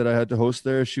party that I had to host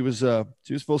there, she was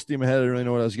full steam ahead. I didn't really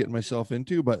know what I was getting myself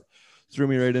into, but threw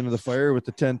me right into the fire with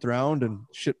the 10th round and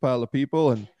shit pile of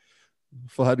people, and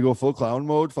had to go full clown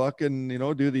mode, fucking,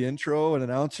 do the intro and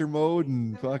announcer mode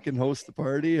and fucking host the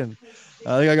party. And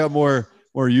I think I got more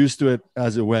used to it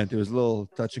as it went. It was a little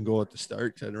touch and go at the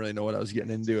start. I didn't really know what I was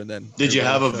getting into. And then did you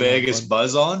have a Vegas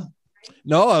buzz on?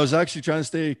 No, I was actually trying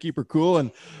to keep her cool,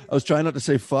 and I was trying not to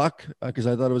say fuck because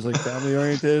I thought it was like family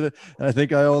oriented, and I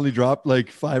think I only dropped like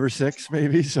 5 or 6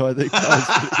 maybe. So I think that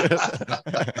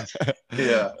was pretty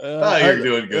good. You're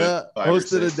doing good.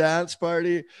 Hosted a dance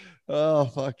party. Oh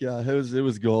fuck yeah, it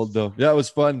was gold though. Yeah, it was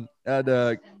fun. I had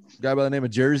a guy by the name of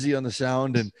Jersey on the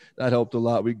sound, and that helped a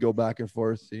lot. We'd go back and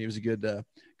forth, and he was a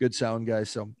good sound guy.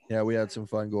 So yeah, we had some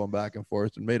fun going back and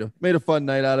forth and made a fun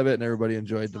night out of it, and everybody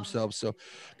enjoyed themselves. So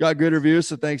got good reviews.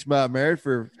 So thanks, Matt Merritt,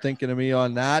 for thinking of me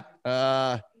on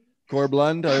that. Corb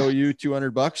Lund, I owe you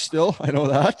 $200 still. I know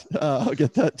that. I'll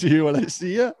get that to you when I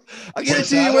see you. I'll get it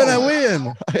to you when I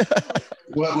win.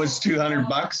 What was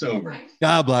 $200 over?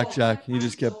 Blackjack.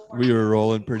 We were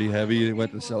rolling pretty heavy. He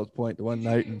went to South Point the one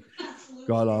night and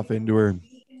got off into her.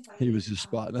 He was just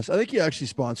spotting us. I think he actually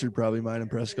sponsored probably mine and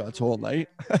Prescott's whole night.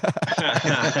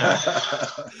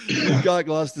 Scott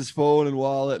lost his phone and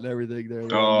wallet and everything there.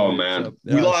 Oh, man. So,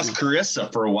 yeah, we lost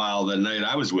Carissa for a while the night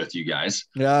I was with you guys.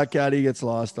 Yeah, Caddy gets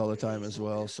lost all the time as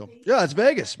well. So, yeah, it's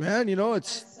Vegas, man.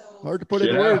 It's hard to put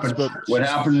in words. But what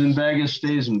happens in Vegas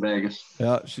stays in Vegas.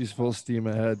 Yeah, she's full steam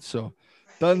ahead. So,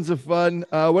 tons of fun.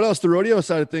 What else? The rodeo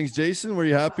side of things, Jason, were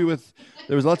you happy with?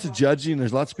 There was lots of judging.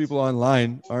 There's lots of people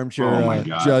online, armchair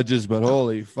judges, but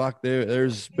holy fuck,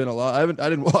 there's been a lot. I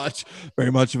didn't watch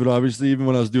very much of it, obviously. Even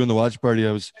when I was doing the watch party,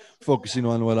 I was focusing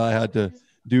on what I had to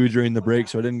do during the break,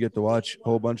 so I didn't get to watch a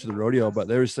whole bunch of the rodeo. But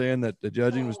they were saying that the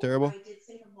judging was terrible.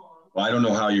 Well, I don't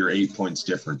know how you're 8 points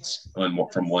difference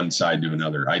from one side to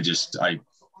another.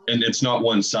 And it's not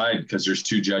one side because there's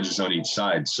 2 judges on each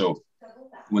side. So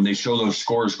when they show those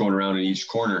scores going around in each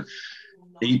corner,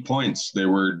 8 points, there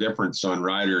were difference on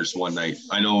riders one night.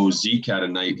 I know Zeke had a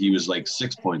night, he was like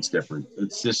 6 points different.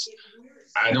 It's just,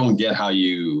 I don't get how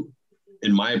in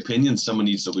my opinion, someone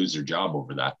needs to lose their job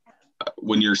over that.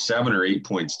 When you're 7 or 8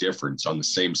 points difference on the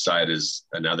same side as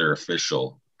another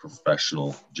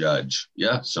professional judge,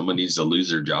 someone needs to lose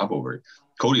their job over it.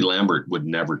 Cody Lambert would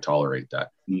never tolerate that.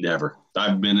 Never.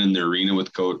 I've been in the arena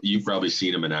with Cody. You've probably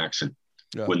seen him in action.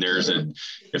 Yeah. When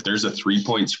if there's a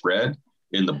 3-point spread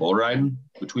in the bull riding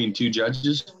between 2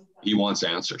 judges, he wants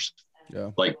answers.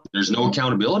 Yeah. Like there's no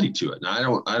accountability to it. And I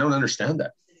don't understand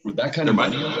that. With that kind of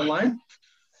money on the line,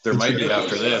 there might be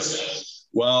after this.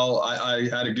 Well, I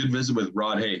had a good visit with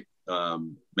Rod Hay,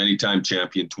 many-time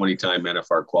champion, 20-time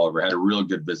NFR qualifier. Had a real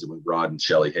good visit with Rod and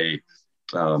Shelly Hay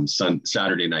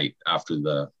Saturday night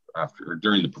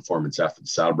during the performance after the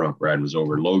Saddle Bronc ride was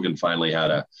over. Logan finally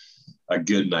had a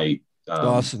good night.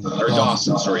 Dawson,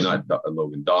 sorry, not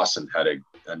Logan. Dawson had a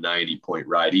 90-point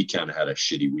ride. He kind of had a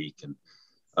shitty week, and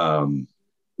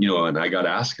and I got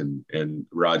asked, and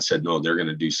Rod said, no, they're going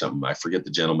to do something. I forget the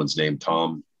gentleman's name,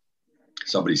 Tom.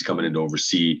 Somebody's coming in to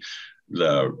oversee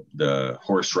the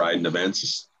horse riding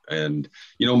events, and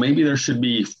maybe there should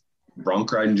be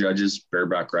bronc riding judges,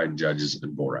 bareback riding judges,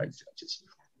 and bull riding judges.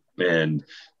 And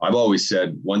I've always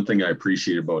said one thing I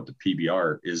appreciate about the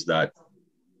PBR is that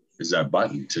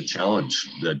button to challenge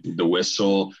the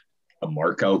whistle, a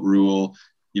mark out rule,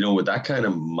 with that kind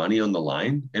of money on the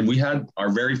line. And we had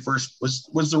our very first,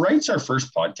 was the Rights our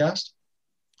first podcast?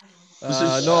 No,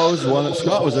 it was one.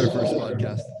 Scott was our first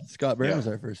podcast. Scott Byrne was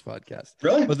our first podcast.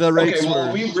 Really? But the Rights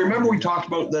we talked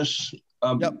about this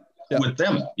with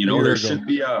them. There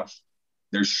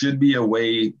should be a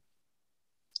way,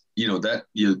 that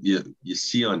you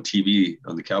see on TV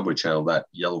on the Cowboy Channel, that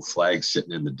yellow flag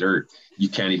sitting in the dirt. You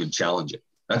can't even challenge it.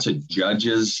 That's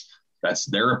that's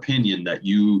their opinion that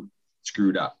you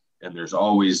screwed up. And there's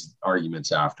always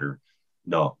arguments after.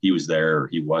 No, he was there, or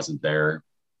he wasn't there.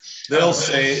 They'll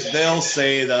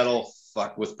say that'll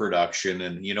fuck with production.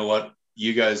 And you know what?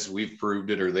 You guys, we've proved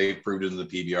it, or they've proved it in the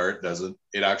PBR. It doesn't.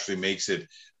 It actually makes it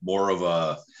more of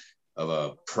a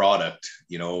product,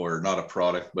 or not a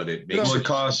product, but it makes it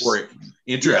more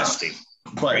interesting.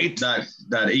 Yeah. But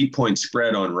that 8-point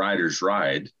spread on Ryder's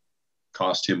Ride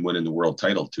cost him winning the world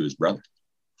title to his brother.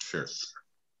 Sure.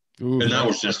 Ooh, and that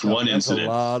was just one incident.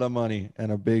 A lot of money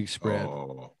and a big spread.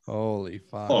 Oh. Holy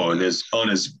fuck. Oh, and on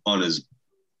his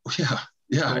yeah.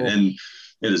 Cool. And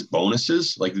his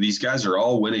bonuses, like these guys are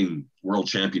all winning world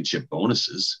championship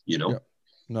bonuses, Yeah.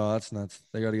 No, that's nuts.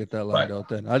 They got to get that lined out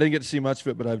then. I didn't get to see much of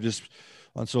it, but I've just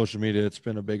on social media, it's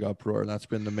been a big uproar, and that's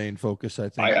been the main focus, I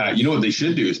think. You know what they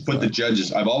should do is put the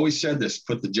judges. I've always said this: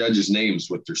 put the judges' names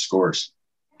with their scores.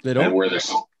 They don't. And where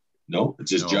there's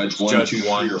it's just judge 1, 2,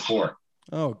 3, or 4.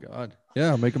 Oh God,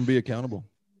 yeah, make them be accountable.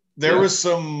 There was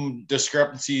some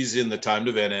discrepancies in the timed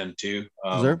event end too.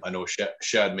 I know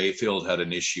Shad Mayfield had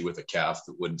an issue with a calf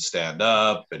that wouldn't stand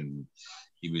up, and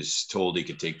he was told he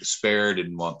could take the spare,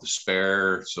 didn't want the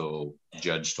spare. So the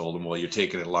judge told him, well, you're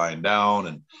taking it lying down.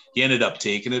 And he ended up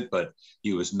taking it, but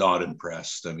he was not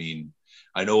impressed. I mean,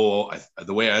 I know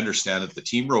the way I understand it, the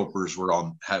team ropers were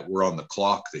on the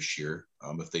clock this year.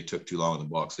 If they took too long in the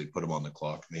box, they put them on the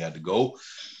clock and they had to go.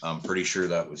 I'm pretty sure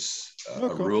that was a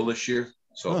rule this year.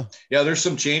 So there's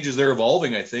some changes. They're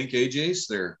evolving, I think,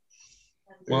 AJ's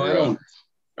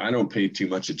I don't pay too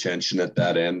much attention at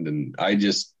that end. And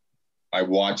I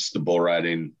watched the bull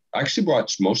riding. I actually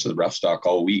watched most of the rough stock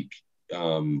all week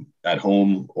at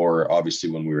home, or obviously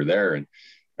when we were there.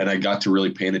 And I got to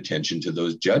really paying attention to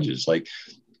those judges. Like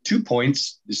 2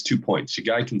 points is 2 points. You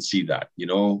guy can see that,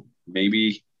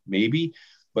 maybe,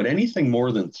 but anything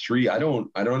more than 3, I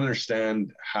don't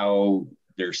understand how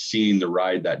they're seeing the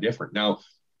ride that different. Now,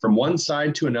 from one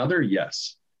side to another,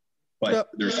 yes, but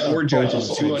there's 4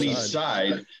 judges, 2 on each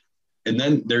side. And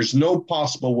then there's no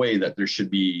possible way that there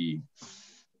should be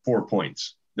 4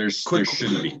 points. There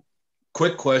shouldn't be.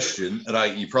 Quick question,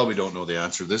 and you probably don't know the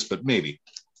answer to this, but maybe.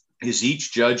 Is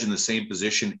each judge in the same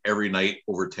position every night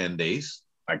over 10 days?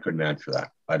 I couldn't answer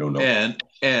that. I don't know.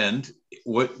 And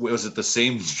what was it, the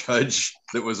same judge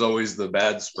that was always the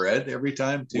bad spread every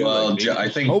time too? Well, I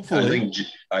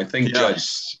think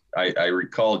Judge, I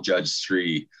recall Judge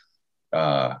 3,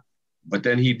 but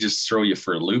then he'd just throw you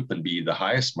for a loop and be the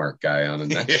highest mark guy on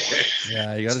it.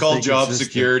 It's called job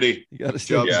security. You got to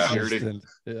stay consistent.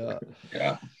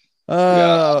 Yeah.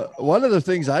 One of the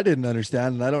things I didn't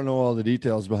understand, and I don't know all the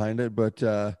details behind it, but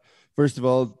first of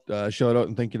all, shout out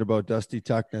and thinking about Dusty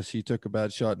Tuckness. He took a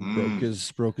bad shot and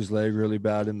broke his leg really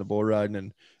bad in the bull riding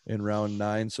and in round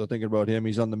 9. So thinking about him,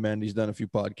 he's on the mend. He's done a few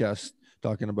podcasts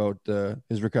talking about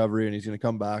his recovery, and he's going to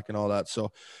come back and all that.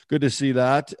 So good to see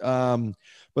that.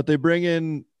 But they bring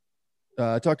in,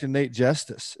 I talked to Nate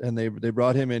Justice, and they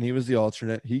brought him in. He was the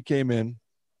alternate. He came in.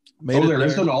 There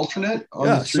is an alternate on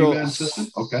the 3-man system?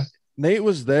 Okay. Nate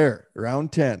was there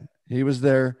round 10. He was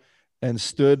there and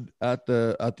stood at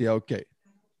the outgate,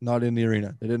 not in the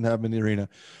arena. They didn't have him in the arena.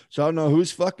 So I don't know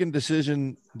whose fucking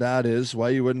decision that is, why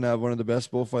you wouldn't have one of the best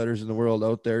bullfighters in the world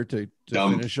out there to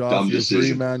finish off your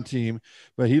 3-man team.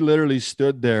 But he literally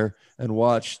stood there and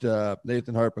watched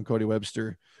Nathan Harp and Cody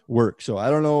Webster work. So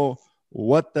I don't know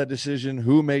what that decision,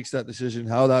 who makes that decision,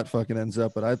 how that fucking ends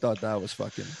up, but I thought that was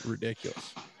fucking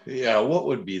ridiculous. Yeah, what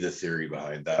would be the theory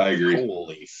behind that? I agree.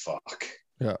 Holy fuck.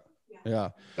 Yeah.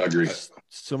 I agree.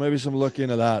 So maybe some look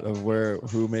into that of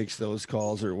who makes those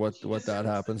calls or what that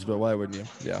happens, but why wouldn't you?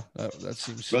 Yeah, that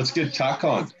seems. Let's get Tuck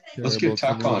on. Let's get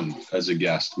Tuck on as a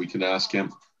guest. We can ask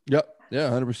him. Yep. Yeah,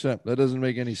 100%. That doesn't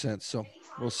make any sense. So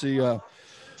we'll see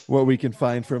what we can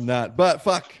find from that. But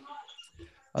fuck.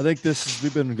 I think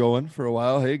we've been going for a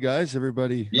while. Hey guys,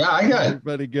 everybody. Yeah, I got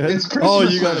everybody good. It's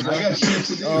Christmas. You got it. I got shit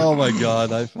to do. Oh my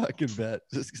God, I fucking bet.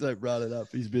 Just because I brought it up,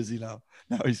 he's busy now.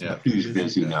 He's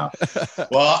busy now.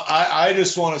 Well, I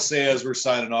just want to say as we're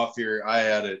signing off here, I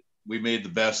had we made the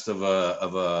best of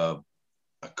a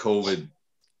COVID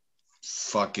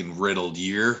fucking riddled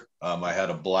year. I had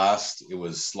a blast. It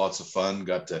was lots of fun.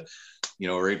 Got to,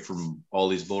 right from all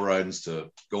these bull ridings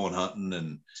to going hunting,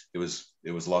 and it was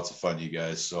lots of fun, you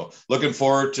guys. So looking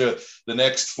forward to the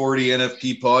next 40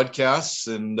 NFP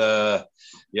podcasts, and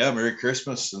Merry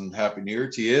Christmas and Happy New Year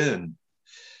to you, and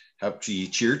happy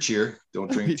cheer.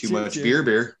 Don't drink too much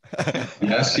beer.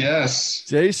 Yes.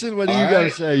 Jason, what do you got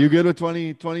to say? You good with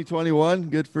 2021?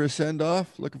 Good for a send off?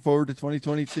 Looking forward to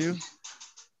 2022?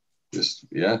 Just,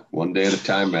 one day at a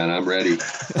time, man. I'm ready.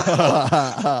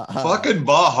 Fucking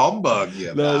bah humbug,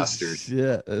 you bastard.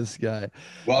 Yeah, this guy.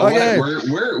 Well, okay.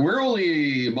 We're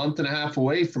only a month and a half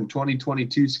away from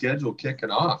 2022 schedule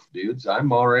kicking off, dudes.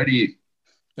 I'm already.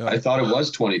 I thought it was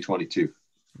 2022.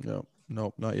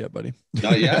 Nope, not yet, buddy.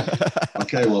 Not yet?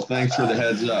 Okay, well, thanks for the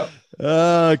heads up.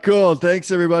 Cool.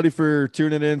 Thanks, everybody, for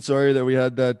tuning in. Sorry that we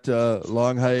had that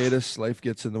long hiatus. Life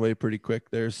gets in the way pretty quick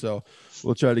there, so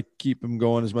we'll try to keep them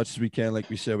going as much as we can. Like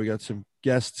we said, we got some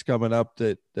guests coming up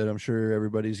that I'm sure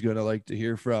everybody's going to like to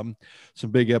hear from.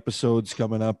 Some big episodes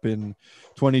coming up in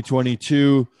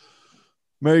 2022.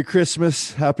 Merry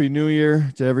Christmas. Happy New Year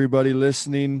to everybody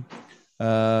listening.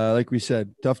 Like we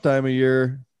said, tough time of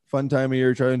year. Fun time of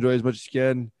year. Try to enjoy as much as you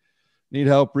can. Need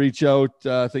help, reach out.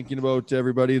 Thinking about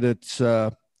everybody that's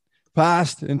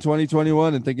passed in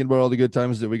 2021 and thinking about all the good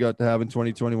times that we got to have in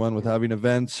 2021 with having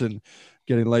events and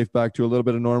getting life back to a little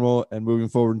bit of normal and moving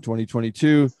forward in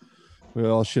 2022. We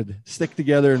all should stick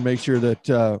together and make sure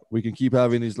that we can keep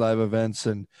having these live events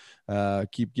and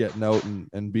keep getting out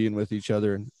and being with each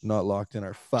other and not locked in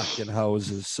our fucking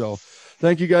houses. So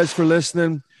thank you guys for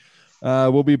listening.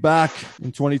 We'll be back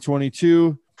in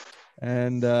 2022.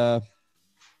 And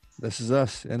this is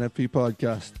us, NFP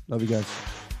Podcast. Love you guys.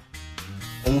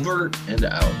 Over and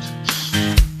out.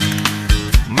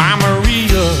 My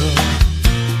Maria,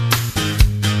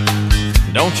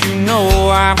 don't you know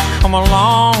I've come a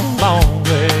long, long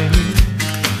way.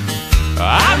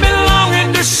 I've been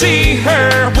longing to see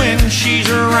her. When she's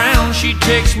around, she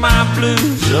takes my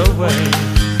blues away.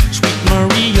 Sweet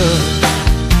Maria,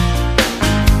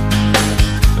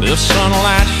 the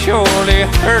sunlight surely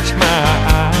hurts my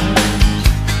eyes.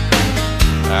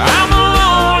 I'm a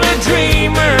lonely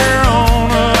dreamer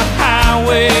on a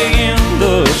highway in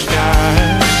the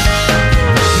sky.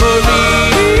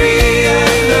 Maria, I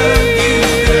love you,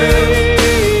 girl.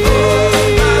 Oh,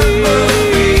 my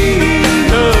Maria.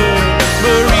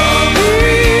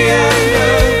 Maria, I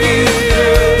love you,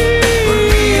 girl.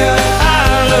 Maria, I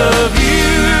love you.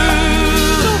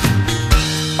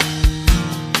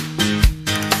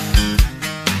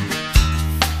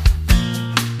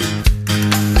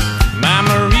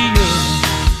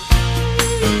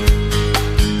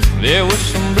 There was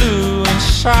some blue and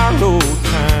sorrow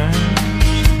times.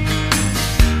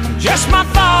 Just my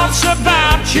thoughts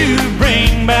about you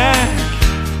bring back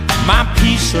my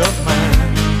peace of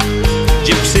mind.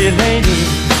 Gypsy lady,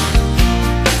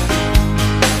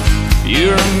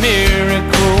 you're a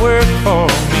miracle work for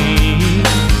me.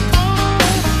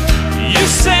 You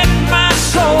set my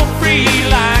soul free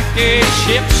like a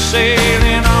ship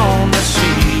sailing on the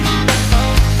sea.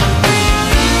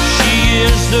 She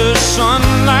is the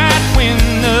sunlight